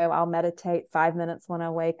 I'll meditate 5 minutes when I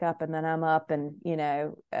wake up, and then I'm up, and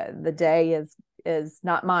the day is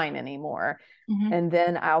not mine anymore. Hmm. And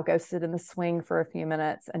then I'll go sit in the swing for a few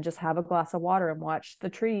minutes and just have a glass of water and watch the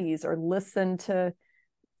trees, or listen to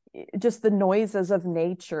just the noises of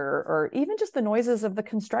nature, or even just the noises of the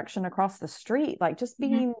construction across the street. Like just Hmm.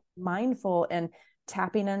 being mindful and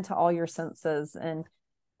tapping into all your senses. And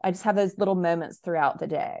I just have those little moments throughout the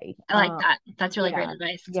day. I like that. That's really great Yeah,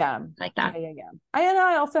 advice. yeah, I like that. yeah.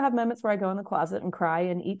 I also have moments where I go in the closet and cry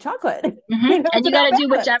and eat chocolate. And It's you got about to do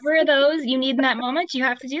balance. whichever of those you need in that moment. You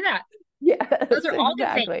have to do that. Those Yes, are all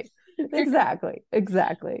good things. exactly.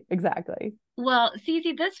 Exactly. Well,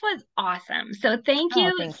 Cece, this was awesome. So thank Oh,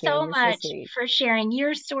 you thank you. so You're so much sweet. for sharing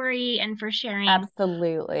your story and for sharing all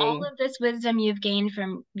Absolutely. of this wisdom you've gained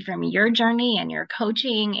from your journey and your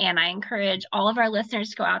coaching. And I encourage all of our listeners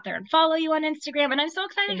to go out there and follow you on Instagram. And I'm so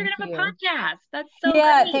excited you're Thank gonna have you. a podcast. That's so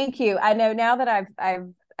Yeah, great. thank you. I know now that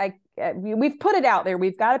we've put it out there.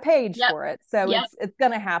 We've got a page Yep. for it, so Yep. it's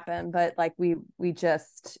going to happen. But like we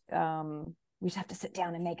just have to sit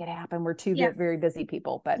down and make it happen. We're two Yeah. very busy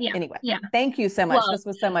people. But Yeah. anyway, Yeah. thank you so much. Well, This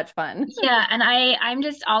was so much fun. yeah, and I'm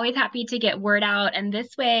just always happy to get word out. And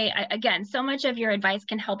this way, again, so much of your advice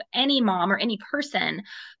can help any mom or any person.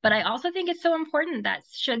 But I also think it's so important that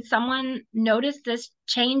should someone notice this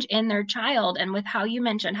change in their child, and with how you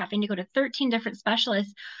mentioned having to go to 13 different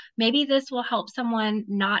specialists, maybe this will help someone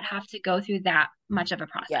not have to go through that much of a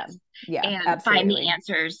Yeah, process yeah, and find the absolutely.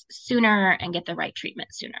 answers sooner and get the right treatment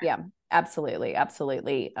sooner. Yeah, absolutely.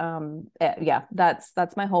 Yeah,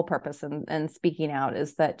 that's my whole purpose in speaking out,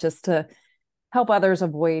 is that just to help others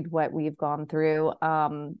avoid what we've gone through.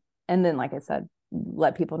 And then, like I said,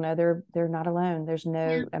 let people know they're not alone. There's Yeah.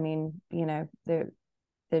 no, I mean, they're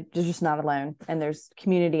just not alone. And there's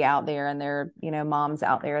community out there, and there are, moms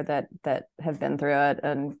out there that have been through it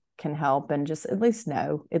and can help, and just at least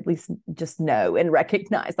just know and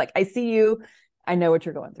recognize, like, I see you, I know what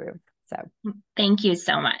you're going through. So Thank you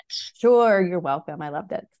so much. sure, you're welcome. I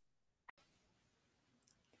loved it.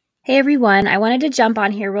 Hey everyone, I wanted to jump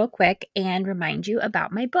on here real quick and remind you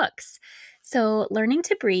about my books. So, Learning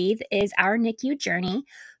to Breathe is our NICU journey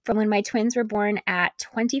from when my twins were born at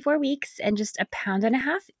 24 weeks and just a pound and a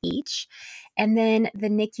half each. And then the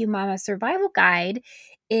NICU Mama Survival Guide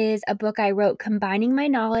is a book I wrote combining my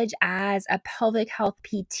knowledge as a pelvic health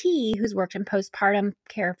PT who's worked in postpartum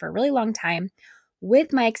care for a really long time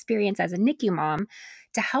with my experience as a NICU mom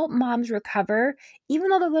to help moms recover, even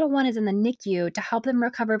though the little one is in the NICU, to help them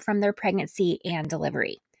recover from their pregnancy and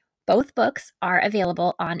delivery. Both books are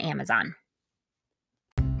available on Amazon.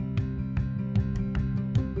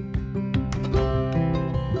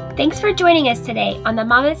 Thanks for joining us today on the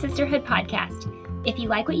Mama Sisterhood podcast. If you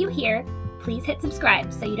like what you hear, please hit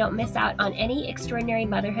subscribe so you don't miss out on any extraordinary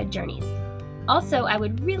motherhood journeys. Also, I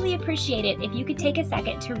would really appreciate it if you could take a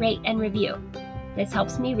second to rate and review. This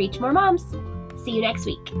helps me reach more moms. See you next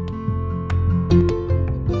week.